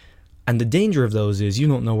 Like, and the danger of those is you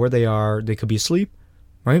don't know where they are. They could be asleep,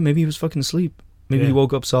 right? Maybe he was fucking asleep. Maybe he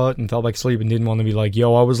woke up, saw it, and fell back asleep and didn't want to be like,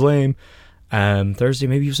 yo, I was lame. Thursday,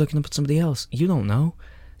 maybe he was hooking up with somebody else. You don't know.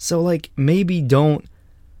 So, like, maybe don't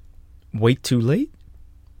wait too late.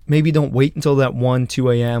 Maybe don't wait until that 1,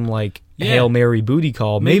 2 a.m., like, Hail Mary booty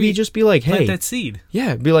call. Maybe just be like, hey. Plant that seed.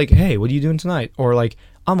 Yeah, be like, hey, what are you doing tonight? Or like,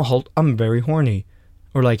 I'm very horny.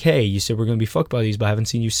 Or like, hey, you said we're going to be fuck buddies, but I haven't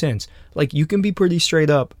seen you since. Like, you can be pretty straight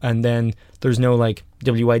up, and then there's no, like,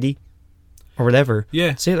 WID or whatever.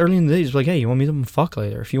 Yeah. Say it early in the day. Just like, hey, you want me to fuck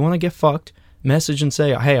later? If you want to get fucked, message and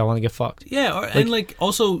say, hey, I want to get fucked. Yeah, and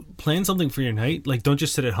also plan something for your night. Like, don't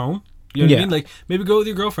just sit at home. You know what I mean? Like, maybe go with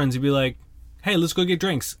your girlfriends and be like, hey, let's go get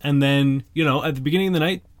drinks. And then, you know, at the beginning of the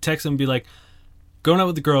night, text them and be like, going out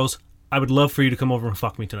with the girls, I would love for you to come over and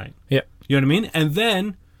fuck me tonight. Yeah. You know what I mean? And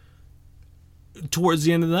then, towards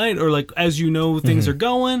the end of the night, or like, as you know things are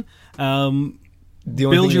going,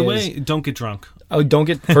 build your way. Don't get drunk. Oh, don't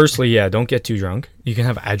get too drunk. You can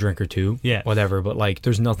have a drink or two. Yeah. Whatever. But, like,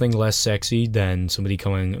 there's nothing less sexy than somebody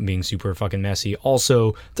coming and being super fucking messy.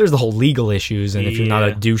 Also, there's the whole legal issues. And if you're not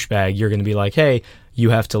a douchebag, you're going to be like, hey, you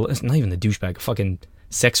have to... It's not even a douchebag. A fucking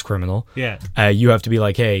sex criminal. Yeah. You have to be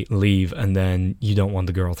like, hey, leave. And then you don't want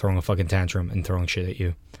the girl throwing a fucking tantrum and throwing shit at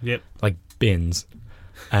you. Yep. Like bins.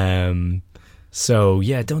 So,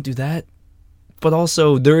 yeah, don't do that. But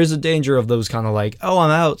also, there is a danger of those kind of like, oh, I'm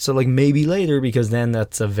out, so like maybe later, because then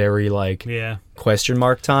that's a very like question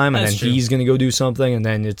mark time, and that's then true. He's gonna go do something, and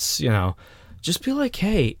then it's, you know, just be like,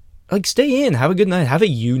 hey, like stay in, have a good night, have a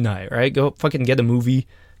you night, right? Go fucking get a movie,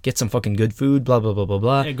 get some fucking good food, blah blah blah blah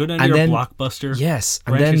blah. Yeah, go down to your Blockbuster. Yes,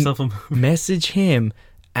 and rent then yourself a movie. Message him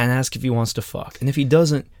and ask if he wants to fuck, and if he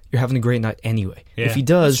doesn't, you're having a great night anyway. Yeah, if he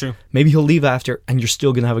does, maybe he'll leave after, and you're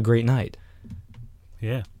still gonna have a great night.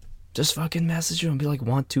 Yeah. Just fucking message him and be like,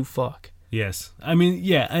 want to fuck. Yes. I mean,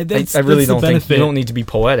 yeah. I really don't think you don't need to be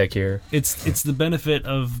poetic here. It's the benefit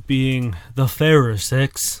of being the fairer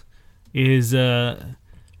sex is the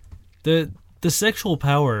sexual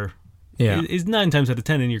power is 9 times out of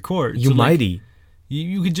 10 in your court. You mighty. Like,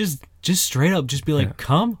 you could just straight up just be like,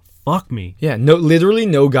 come fuck me. Yeah, no, literally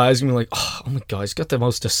no guy's gonna be like, oh my god, he's got the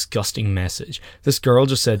most disgusting message. This girl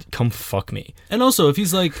just said, come fuck me. And also, if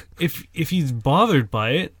he's like, if he's bothered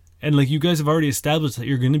by it, and like you guys have already established that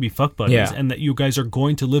you're going to be fuck buddies and that you guys are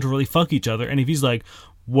going to literally fuck each other, and if he's like,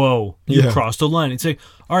 whoa, you crossed a line, it's like,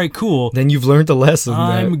 all right, cool. Then you've learned a lesson.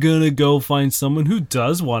 I'm going to go find someone who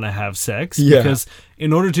does want to have sex, because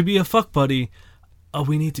in order to be a fuck buddy,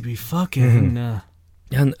 we need to be fucking...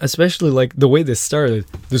 And especially like the way this started,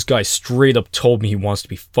 this guy straight up told me he wants to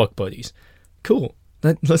be fuck buddies. Cool.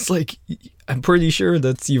 That's like, I'm pretty sure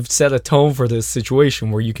that you've set a tone for this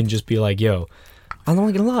situation where you can just be like, yo, I'm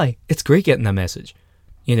not gonna lie, it's great getting that message.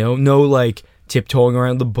 You know, no like tiptoeing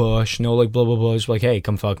around the bush, no like blah blah blah. Just like, hey,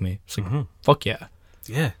 come fuck me. It's like, fuck yeah,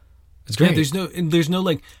 it's great. Yeah, there's no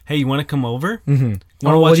like, hey, you want to come over?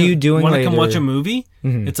 What are you doing? Want to come watch a movie?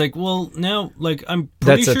 It's like, well, now like I'm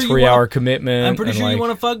pretty that's sure a 3-hour commitment. I'm pretty sure like, you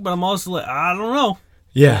want to fuck, but I'm also like, I don't know.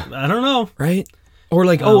 Yeah, I don't know. Right? Or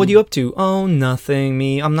like, oh, what are you up to? Oh, nothing.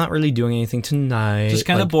 Me, I'm not really doing anything tonight. Just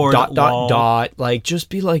kind of like, bored. Dot. Like, just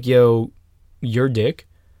be like, yo, your dick,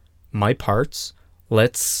 my parts.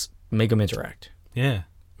 Let's make them interact. Yeah.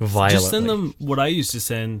 Violently. Just send them what I used to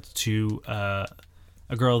send to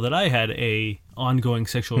a girl that I had a ongoing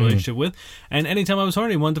sexual relationship with, and anytime I was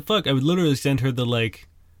horny and wanted to fuck, I would literally send her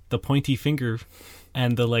the pointy finger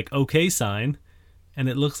and the like okay sign, and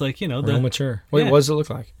it looks like, you know, real mature. Wait, what does it look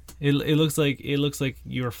like? It looks like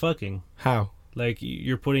you're fucking. How? Like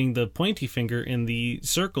you're putting the pointy finger in the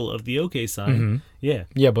circle of the okay sign. Yeah.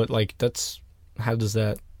 Yeah, but like how does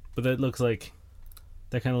that? But that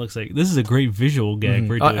kind of looks like this is a great visual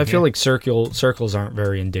gag. I feel like circles aren't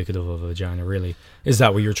very indicative of a vagina, really. Is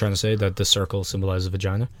that what you're trying to say? That the circle symbolizes a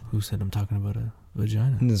vagina? Who said I'm talking about a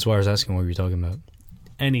vagina? That's why I was asking what you were talking about.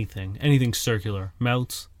 Anything circular.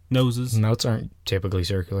 Mouths, noses. Mouths aren't typically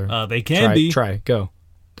circular. They can be. Try. Go.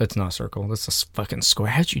 That's not a circle. That's a fucking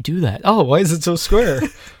square. How'd you do that? Oh, why is it so square?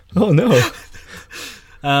 Oh, no.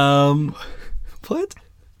 What?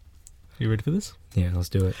 You ready for this? Yeah, let's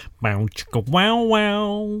do it. Wow, chicka, wow,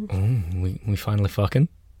 wow. Oh, we finally fucking.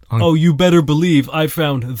 Oh, you better believe I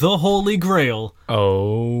found the holy grail.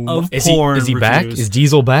 Oh. Of is porn he back? reviews. Is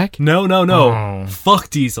Diesel back? No. Oh. Fuck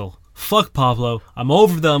Diesel. Fuck Pablo. I'm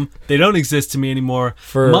over them. They don't exist to me anymore.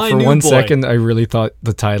 For new 1 boy. second, I really thought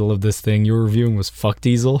the title of this thing you were reviewing was Fuck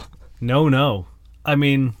Diesel. No. I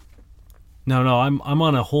mean, no. I'm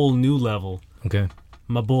on a whole new level. Okay.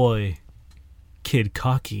 My boy, Kid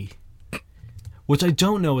Cocky. Which I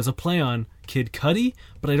don't know is a play on Kid Cudi,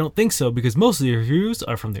 but I don't think so because most of the reviews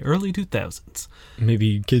are from the early 2000s.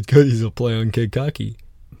 Maybe Kid Cudi's a play on Kid Cocky.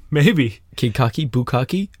 Maybe. Kid Cocky?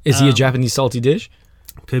 Bukkake? Is he a Japanese salty dish?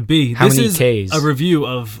 Could be. How this many is Ks? a review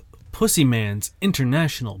of Pussy Man's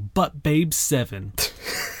International Butt Babe 7.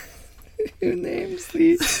 Who names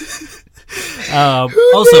these?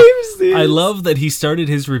 Also, names these? I love that he started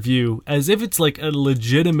his review as if it's like a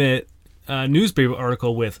legitimate newspaper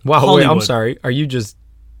article with Wow, Hollywood. wait, I'm sorry. Are you just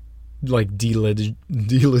like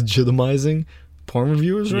delegitimizing porn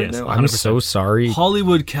reviewers right Yes, now? I'm 100%. so sorry.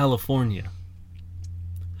 Hollywood, California.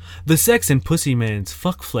 The Sex and Pussy Man's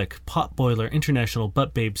Fuck Flick Potboiler International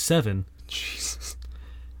Butt Babe 7 Jesus.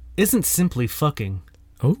 isn't simply fucking.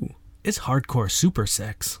 Oh. It's hardcore super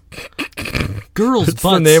sex. Girls' That's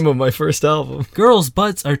butts. the name of my first album. Girls'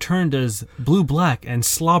 butts are turned as blue-black and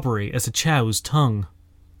slobbery as a chow's tongue.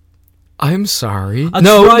 I'm sorry. A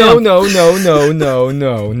No.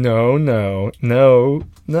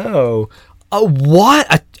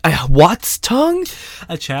 What? A what's tongue?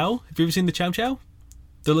 A chow? Have you ever seen the chow chow?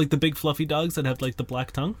 They're like the big fluffy dogs that have like the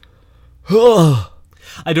black tongue. Ugh.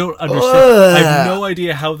 I don't understand. I have no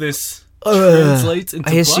idea how this translates into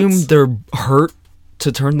I assume butts. they're hurt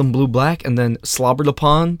to turn them blue-black and then slobbered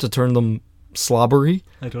upon to turn them slobbery.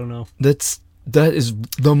 I don't know. That is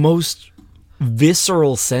the most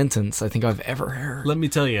visceral sentence I think I've ever heard. Let me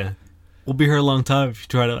tell you, we'll be here a long time if you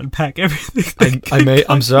try to unpack everything.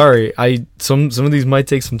 I'm sorry. Some of these might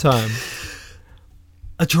take some time.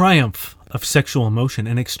 A triumph of sexual emotion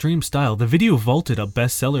and extreme style, the video vaulted up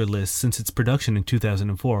bestseller lists since its production in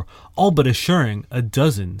 2004, all but assuring a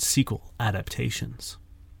dozen sequel adaptations.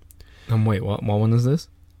 Wait, what one is this?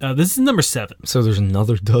 This is number 7. So there's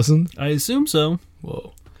another dozen? I assume so.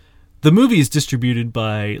 Whoa. The movie is distributed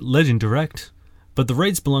by Legend Direct, but the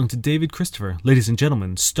rights belong to David Christopher. Ladies and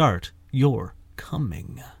gentlemen, start your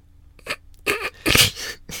coming.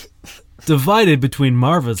 Divided between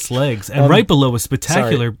Marva's legs and right below a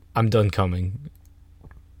spectacular... Sorry, I'm done coming.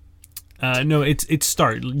 No, it's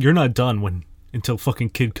start. You're not done until fucking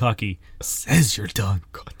Kid Cocky says you're done.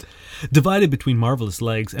 God. Divided between marvelous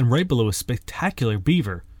legs and right below a spectacular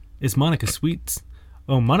beaver is Monica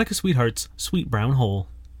Sweetheart's sweet brown hole.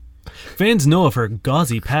 Fans know of her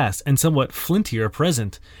gauzy past and somewhat flintier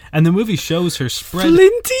present, and the movie shows her spread...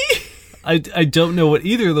 Flinty? I don't know what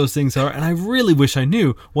either of those things are, and I really wish I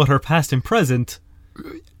knew what her past and present...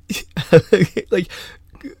 Like...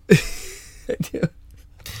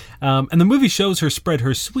 And the movie shows her spread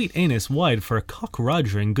her sweet anus wide for a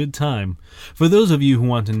cock-rogering good time. For those of you who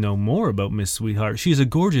want to know more about Miss Sweetheart, she is a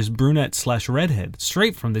gorgeous brunette/redhead,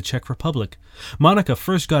 straight from the Czech Republic. Monica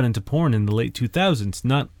first got into porn in the late 2000s,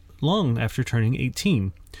 not long after turning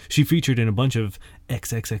 18. She featured in a bunch of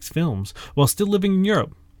XXX films, while still living in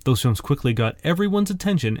Europe. Those films quickly got everyone's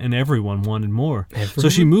attention, and everyone wanted more. So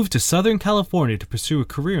she moved to Southern California to pursue a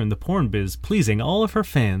career in the porn biz, pleasing all of her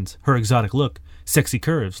fans. Her exotic look, sexy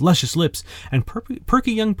curves, luscious lips, and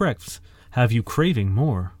perky young breasts have you craving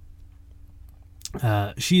more.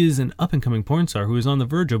 She is an up-and-coming porn star who is on the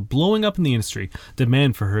verge of blowing up in the industry.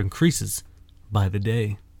 Demand for her increases by the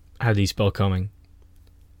day. How do you spell coming?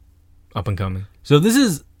 Up and coming. So this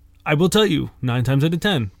is, I will tell you, 9 times out of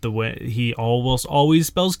 10, the way he almost always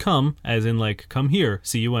spells come, as in like come here,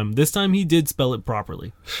 C-U-M. This time he did spell it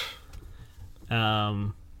properly.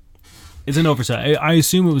 It's an oversight. I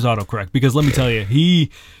assume it was autocorrect because let me tell you,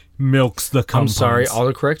 he milks the cum. I'm sorry, puns.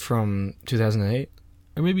 autocorrect from 2008?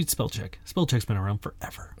 Or maybe it's spell check. Spell check's been around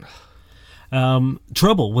forever.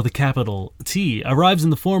 Trouble with a capital T arrives in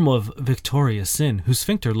the form of Victoria Sin, whose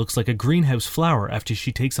sphincter looks like a greenhouse flower after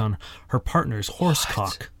she takes on her partner's horse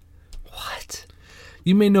cock. What?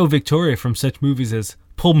 You may know Victoria from such movies as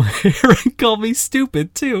Pull My Hair and Call Me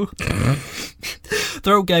Stupid, too.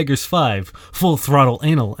 Throat Gaggers 5, Full Throttle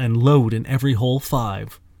Anal, and Load in Every Hole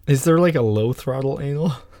 5. Is there like a low throttle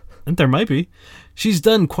anal? And there might be. She's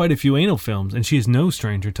done quite a few anal films, and she is no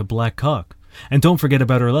stranger to black cock. And don't forget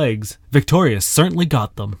about her legs. Victoria certainly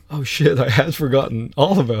got them. Oh shit, I had forgotten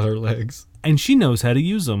all about her legs. And she knows how to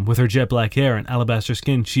use them. With her jet black hair and alabaster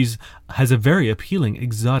skin, has a very appealing,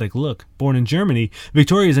 exotic look. Born in Germany,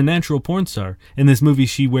 Victoria is a natural porn star. In this movie,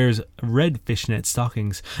 she wears red fishnet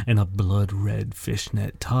stockings and a blood red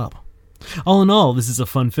fishnet top. All in all, this is a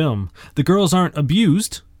fun film. The girls aren't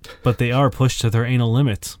abused, but they are pushed to their anal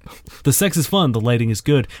limits. The sex is fun, the lighting is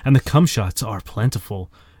good, and the cum shots are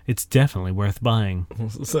plentiful. It's definitely worth buying.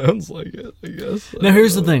 Sounds like it, I guess. Now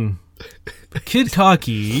here's the thing. Kid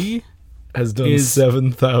Cocky has done is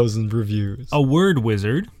 7,000 reviews. A word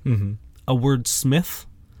wizard, Mm-hmm. a word smith.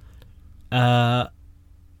 But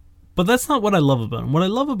that's not what I love about him. What I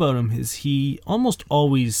love about him is he almost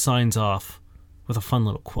always signs off with a fun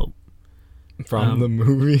little quote. From the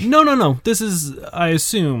movie? No. This is, I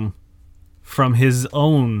assume, from his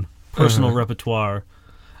own personal repertoire.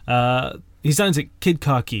 He signs it Kid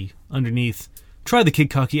Cocky underneath. Try the Kid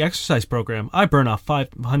Cocky exercise program. I burn off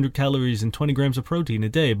 500 calories and 20 grams of protein a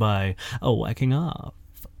day by whacking off.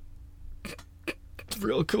 It's a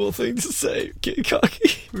real cool thing to say, Kid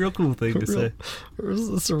Cocky. Real cool thing to say. Or is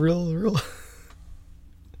this a real...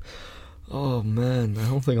 Oh man, I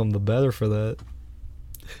don't think I'm the better for that.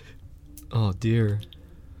 Oh dear.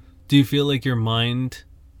 Do you feel like your mind's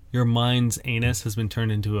anus has been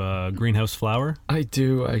turned into a greenhouse flower? I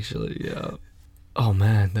do, actually, yeah. Oh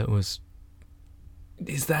man, that was...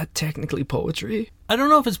 Is that technically poetry? I don't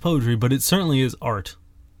know if it's poetry, but it certainly is art.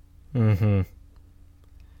 Mm-hmm.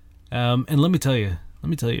 And let me tell you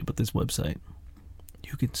about this website.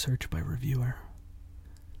 You can search by reviewer.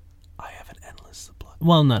 I have an endless supply.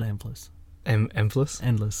 Well, not endless. Endless?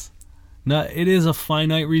 Endless. No, it is a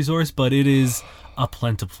finite resource, but it is a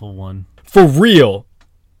plentiful one. For real!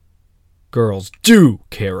 Girls do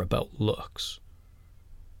care about looks.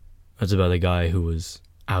 That's about a guy who was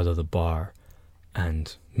out of the bar,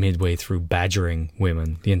 and midway through badgering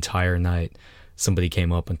women the entire night, somebody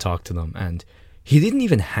came up and talked to them, and he didn't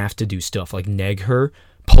even have to do stuff like neg her,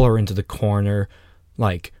 pull her into the corner,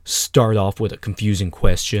 like start off with a confusing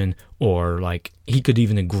question, or like he could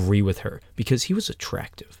even agree with her because he was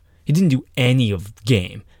attractive. He didn't do any of the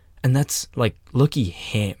game, and that's like lucky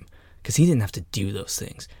him because he didn't have to do those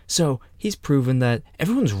things. So he's proven that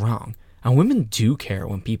everyone's wrong, and women do care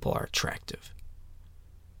when people are attractive.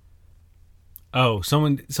 Oh,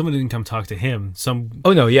 someone didn't come talk to him. Some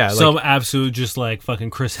absolute just like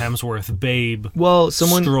fucking Chris Hemsworth babe. Well,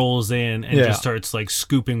 someone strolls in and just starts like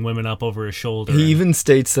scooping women up over his shoulder. He even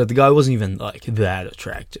states that the guy wasn't even like that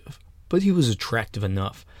attractive, but he was attractive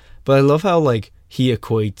enough. But I love how like he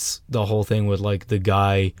equates the whole thing with like the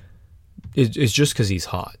guy. It's just because he's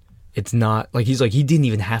hot. It's not like he's like he didn't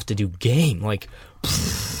even have to do game. Like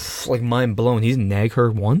mind blown. He didn't nag her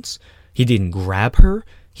once. He didn't grab her.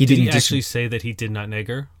 Did he actually say that he did not neg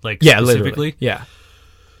her? Like, yeah, specifically? Literally. Yeah.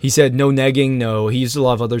 He said no negging, no. He used a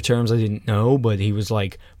lot of other terms I didn't know, but he was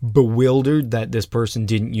like bewildered that this person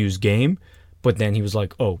didn't use game. But then he was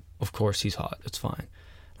like, oh, of course he's hot. It's fine.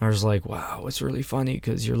 And I was like, wow, it's really funny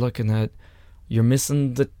because you're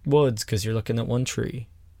missing the woods because you're looking at one tree.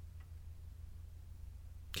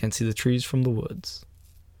 Can't see the trees from the woods.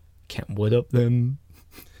 Can't wood up them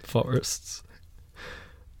forests.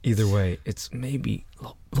 Either way, it's maybe...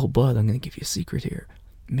 Little bud, I'm going to give you a secret here.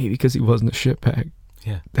 Maybe because he wasn't a shitbag.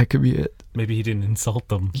 Yeah. That could be it. Maybe he didn't insult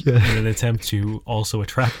them in an attempt to also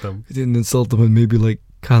attract them. He didn't insult them and maybe like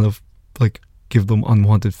kind of like give them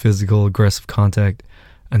unwanted physical aggressive contact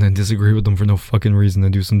and then disagree with them for no fucking reason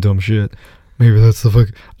and do some dumb shit. Maybe that's the fuck...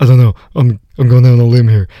 I don't know. I'm going down a limb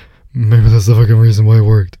here. Maybe that's the fucking reason why it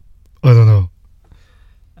worked. I don't know.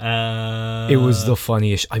 It was the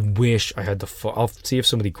funniest. I wish I had the... I'll see if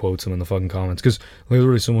somebody quotes him in the fucking comments. Because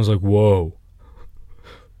literally someone's like, whoa.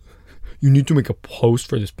 You need to make a post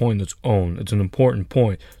for this point its own. It's an important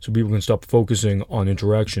point. So people can stop focusing on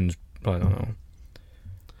interactions. I don't know.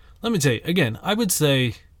 Let me tell you. Again, I would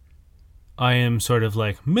say I am sort of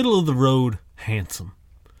like middle of the road handsome.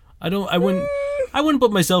 I wouldn't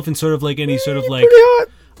put myself in sort of like any sort of like...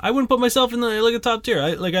 I wouldn't put myself in the like a top tier.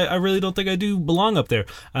 I really don't think I do belong up there.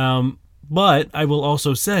 But I will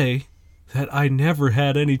also say that I never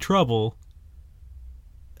had any trouble,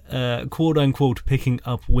 quote unquote, picking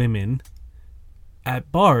up women at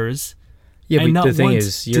bars. Yeah, but the thing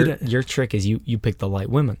is, your trick is you pick the light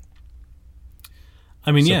women.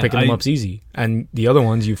 I mean, so picking them up's easy, and the other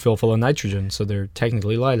ones you fill full of nitrogen, so they're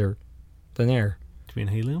technically lighter than air. Do you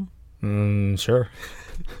mean helium? Sure.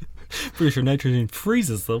 Pretty sure nitrogen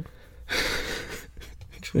freezes them.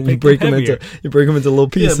 You break them into little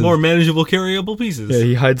pieces. Yeah, more manageable, carryable pieces. Yeah,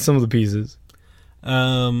 he hides some of the pieces.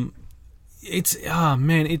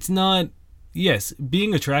 It's not. yes,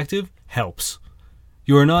 being attractive helps.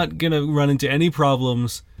 You are not going to run into any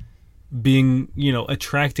problems being,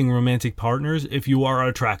 attracting romantic partners if you are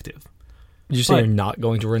attractive. You say you're not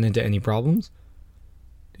going to run into any problems?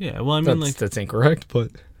 Yeah, well, I mean, that's incorrect,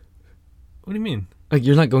 but... What do you mean? Like,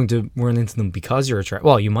 you're not going to run into them because you're attractive.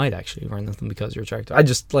 Well, you might actually run into them because you're attractive. I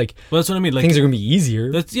just, Well, that's what I mean. Things are going to be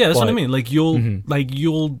easier. That's what I mean.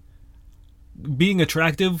 You'll... Being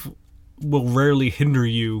attractive will rarely hinder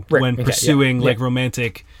you when pursuing,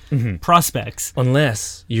 romantic prospects.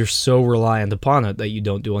 Unless you're so reliant upon it that you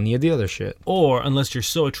don't do any of the other shit. Or unless you're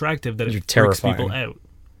so attractive that it freaks people out.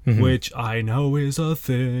 Which I know is a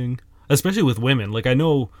thing. Especially with women. I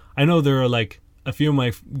know there are, a few of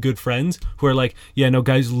my good friends who are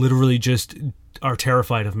guys literally just are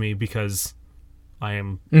terrified of me because I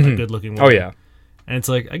am a good-looking woman. Oh, yeah. And it's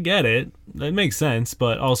I get it. That makes sense,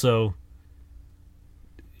 but also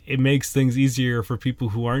it makes things easier for people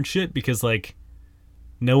who aren't shit because,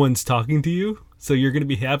 no one's talking to you, so you're going to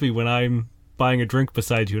be happy when I'm buying a drink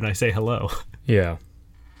beside you and I say hello. Yeah.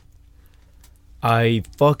 I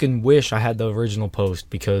fucking wish I had the original post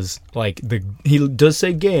because, he does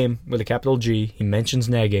say game with a capital G. He mentions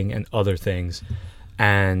negging and other things.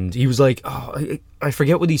 And he was I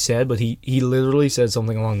forget what he said, but he literally said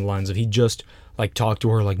something along the lines of he just, talked to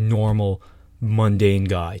her like normal, mundane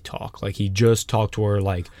guy talk. He just talked to her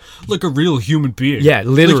like a real human being. Yeah,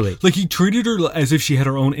 literally. He treated her as if she had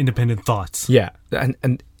her own independent thoughts. Yeah.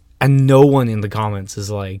 And no one in the comments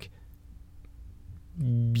is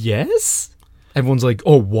yes? Everyone's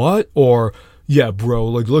oh, what? Or, yeah, bro,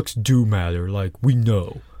 looks do matter. We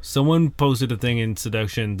know. Someone posted a thing in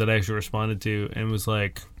Seduction that I actually responded to and was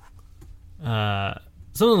something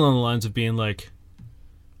along the lines of being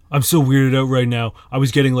I'm so weirded out right now. I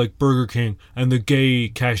was getting Burger King and the gay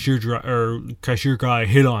cashier guy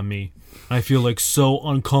hit on me. I feel so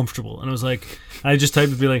uncomfortable. And I was I just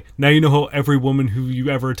typed to be now you know how every woman who you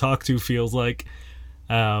ever talk to feels I'm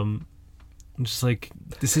just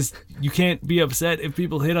this is, you can't be upset if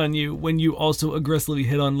people hit on you when you also aggressively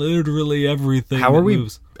hit on literally everything. How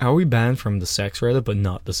are we banned from the sex Reddit but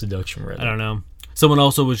not the seduction Reddit? I don't know. Someone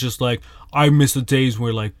also was just I miss the days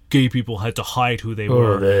where gay people had to hide who they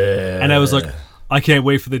were. And I was I can't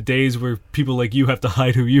wait for the days where people like you have to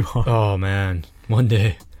hide who you are. Oh man, one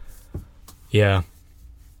day. Yeah.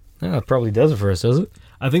 That probably does it for us, does it?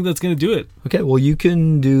 I think that's going to do it. Okay, well, you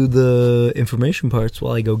can do the information parts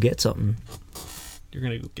while I go get something. You're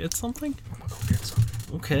going to go get something? I'm going to go get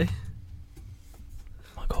something. Okay. I'm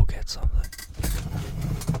going to go get something.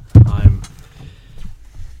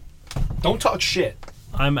 Don't talk shit.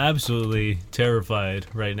 I'm absolutely terrified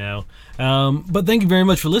right now. But thank you very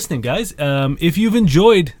much for listening, guys. If you've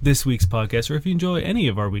enjoyed this week's podcast, or if you enjoy any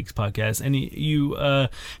of our week's podcasts, and you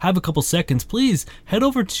have a couple seconds, please head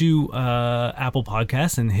over to Apple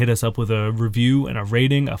Podcasts and hit us up with a review and a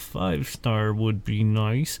rating. A 5-star would be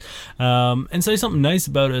nice. And say something nice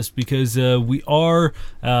about us, because we are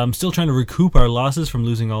still trying to recoup our losses from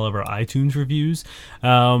losing all of our iTunes reviews.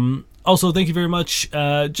 Also, thank you very much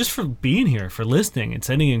just for being here, for listening, and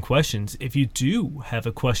sending in questions. If you do have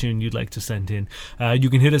a question you'd like to send in, you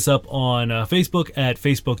can hit us up on Facebook at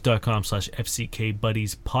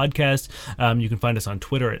facebook.com/FCKBuddiesPodcast. You can find us on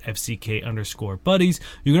Twitter at FCK_buddies.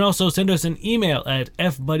 You can also send us an email at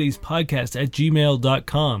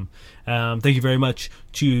fbuddiespodcast@gmail.com. Thank you very much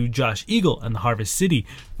to Josh Eagle and the Harvest City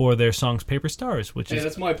for their songs Paper Stars, which is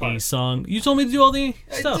that's my part. A song. You told me to do all the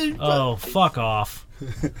stuff. Oh, fuck off.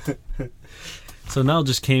 So Nell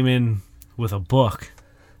just came in with a book.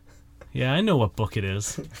 Yeah, I know what book it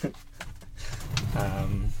is.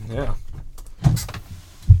 Yeah.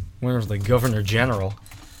 Where's the Governor General?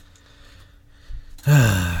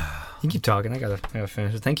 You keep talking. I gotta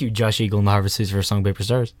finish it. Thank you, Josh Eagle and the Harvest City for song Paper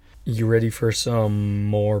Stars. You ready for some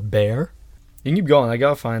more bear? You can keep going. I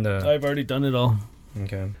gotta find a... I've already done it all.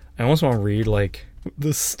 Okay. I almost want to read,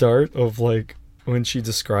 the start of, when she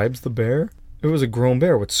describes the bear. It was a grown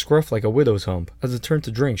bear with scruff like a widow's hump. As it turned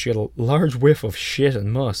to drink, she had a large whiff of shit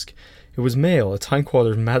and musk. It was male, its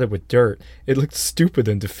hindquarters matted with dirt. It looked stupid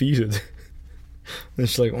and defeated. And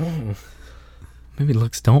she's oh, maybe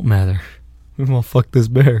looks don't matter. Maybe I'll fuck this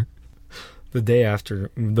bear. The day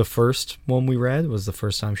after, the first one we read was the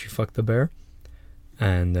first time she fucked the bear.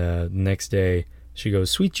 And the next day, she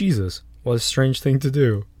goes, "Sweet Jesus, what a strange thing to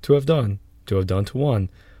do. To have done to one."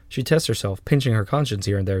 She tests herself, pinching her conscience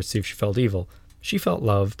here and there to see if she felt evil. She felt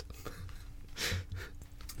loved.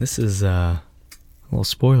 This is a little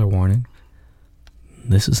spoiler warning.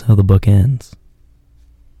 This is how the book ends.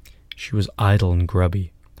 She was idle and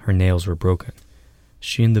grubby. Her nails were broken.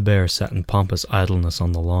 She and the bear sat in pompous idleness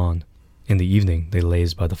on the lawn. In the evening, they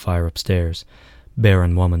lazed by the fire upstairs, bear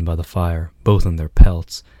and woman by the fire, both in their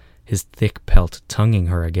pelts, his thick pelt tonguing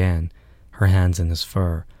her again, her hands in his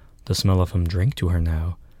fur, the smell of him drink to her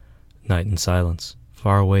now. Night and silence,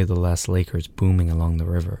 far away the last Lakers booming along the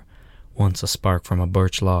river. Once a spark from a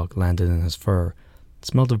birch log landed in his fur. It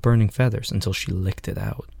smelled of burning feathers until she licked it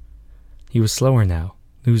out. He was slower now,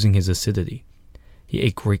 losing his acidity. He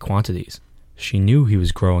ate great quantities. She knew he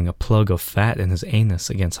was growing a plug of fat in his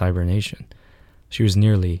anus against hibernation. She was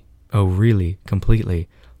nearly, oh really, completely,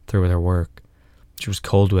 through with her work. She was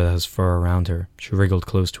cold with his fur around her. She wriggled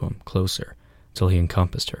close to him, closer, till he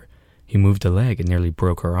encompassed her. He moved a leg and nearly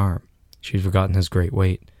broke her arm. She had forgotten his great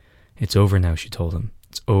weight. It's over now, she told him.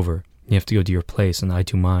 It's over. You have to go to your place and I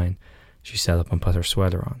to mine. She sat up and put her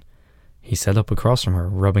sweater on. He sat up across from her,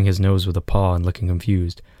 rubbing his nose with a paw and looking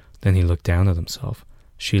confused. Then he looked down at himself.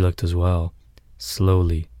 She looked as well.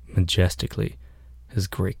 Slowly, majestically, his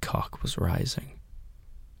great cock was rising.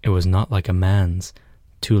 It was not like a man's,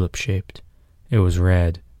 tulip-shaped. It was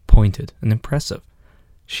red, pointed, and impressive.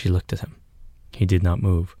 She looked at him. He did not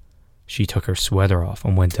move. She took her sweater off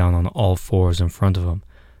and went down on all fours in front of him,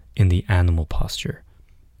 in the animal posture.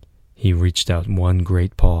 He reached out one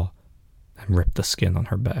great paw and ripped the skin on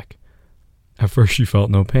her back. At first she felt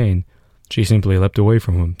no pain. She simply leapt away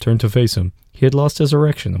from him, turned to face him. He had lost his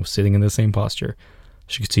erection and was sitting in the same posture.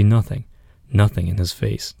 She could see nothing in his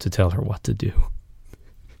face to tell her what to do.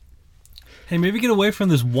 Hey, maybe get away from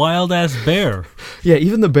this wild-ass bear. Yeah,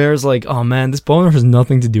 even the bear's like, oh man, this boner has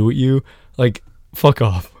nothing to do with you. Like, fuck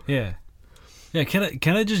off. Yeah. Yeah,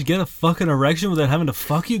 can I just get a fucking erection without having to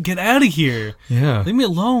fuck you? Get out of here. Yeah. Leave me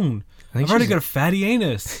alone. think I've already got a fatty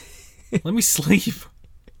anus. Let me sleep.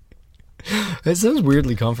 It sounds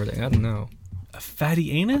weirdly comforting. I don't know. A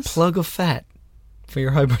fatty anus? Plug of fat for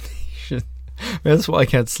your hibernation. Man, that's why I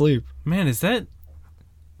can't sleep. Man, is that...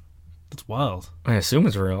 That's wild. I assume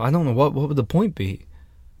it's real. I don't know. What would the point be?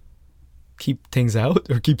 Keep things out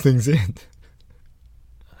or keep things in?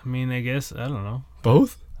 I mean, I guess, I don't know.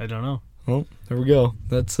 Both? I don't know. Well, there we go.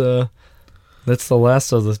 That's the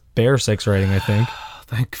last of the bear sex writing, I think.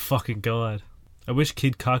 Thank fucking God. I wish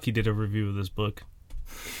Kid Cocky did a review of this book.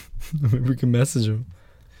 Maybe we can message him.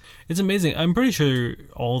 It's amazing. I'm pretty sure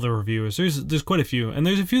all the reviewers, there's quite a few, and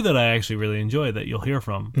there's a few that I actually really enjoy that you'll hear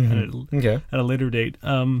from at a later date.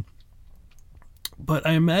 But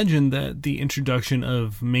I imagine that the introduction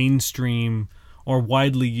of mainstream or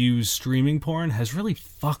widely used streaming porn has really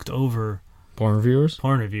fucked over porn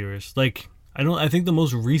reviewers. Like, I think the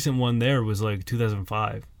most recent one there was like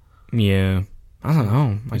 2005. Yeah. I don't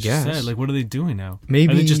know. I guess. Sad. Like, what are they doing now?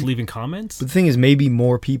 Maybe, are they just leaving comments? But the thing is, maybe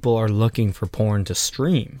more people are looking for porn to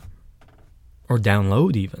stream or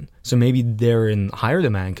download even. So maybe they're in higher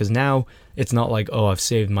demand because now it's not like, oh, I've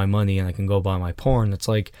saved my money and I can go buy my porn. It's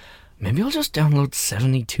like, maybe I'll just download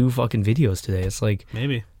 72 fucking videos today. It's like,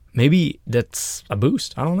 maybe that's a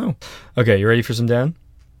boost. I don't know. Okay, you ready for some Dan?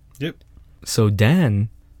 Yep. So Dan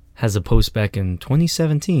has a post back in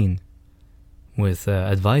 2017 with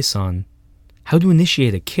advice on how to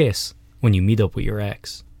initiate a kiss when you meet up with your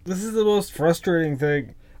ex. This is the most frustrating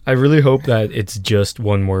thing. I really hope that it's just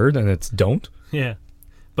one word and it's don't. Yeah.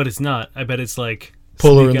 But it's not. I bet it's like...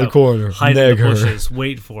 Pull her in the corner. Hide in the bushes.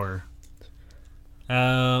 Wait for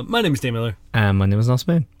her. My name is Dave Miller. And my name is Nas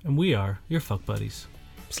Man. And we are your fuck buddies.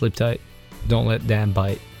 Sleep tight. Don't let Dan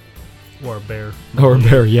bite. Or a bear. Or a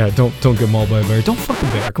bear, yeah. Don't get mauled by a bear. Don't fuck a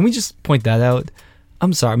bear. Can we just point that out?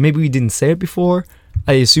 I'm sorry. Maybe we didn't say it before.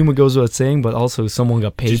 I assume it goes without saying, but also someone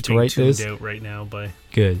got paid just to write this. Out right now by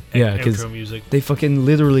good, yeah, because they fucking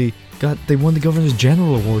literally they won the Governor's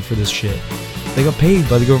General Award for this shit. They got paid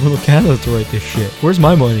by the government of Canada to write this shit. Where's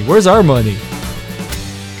my money? Where's our money?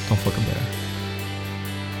 Don't fucking bear.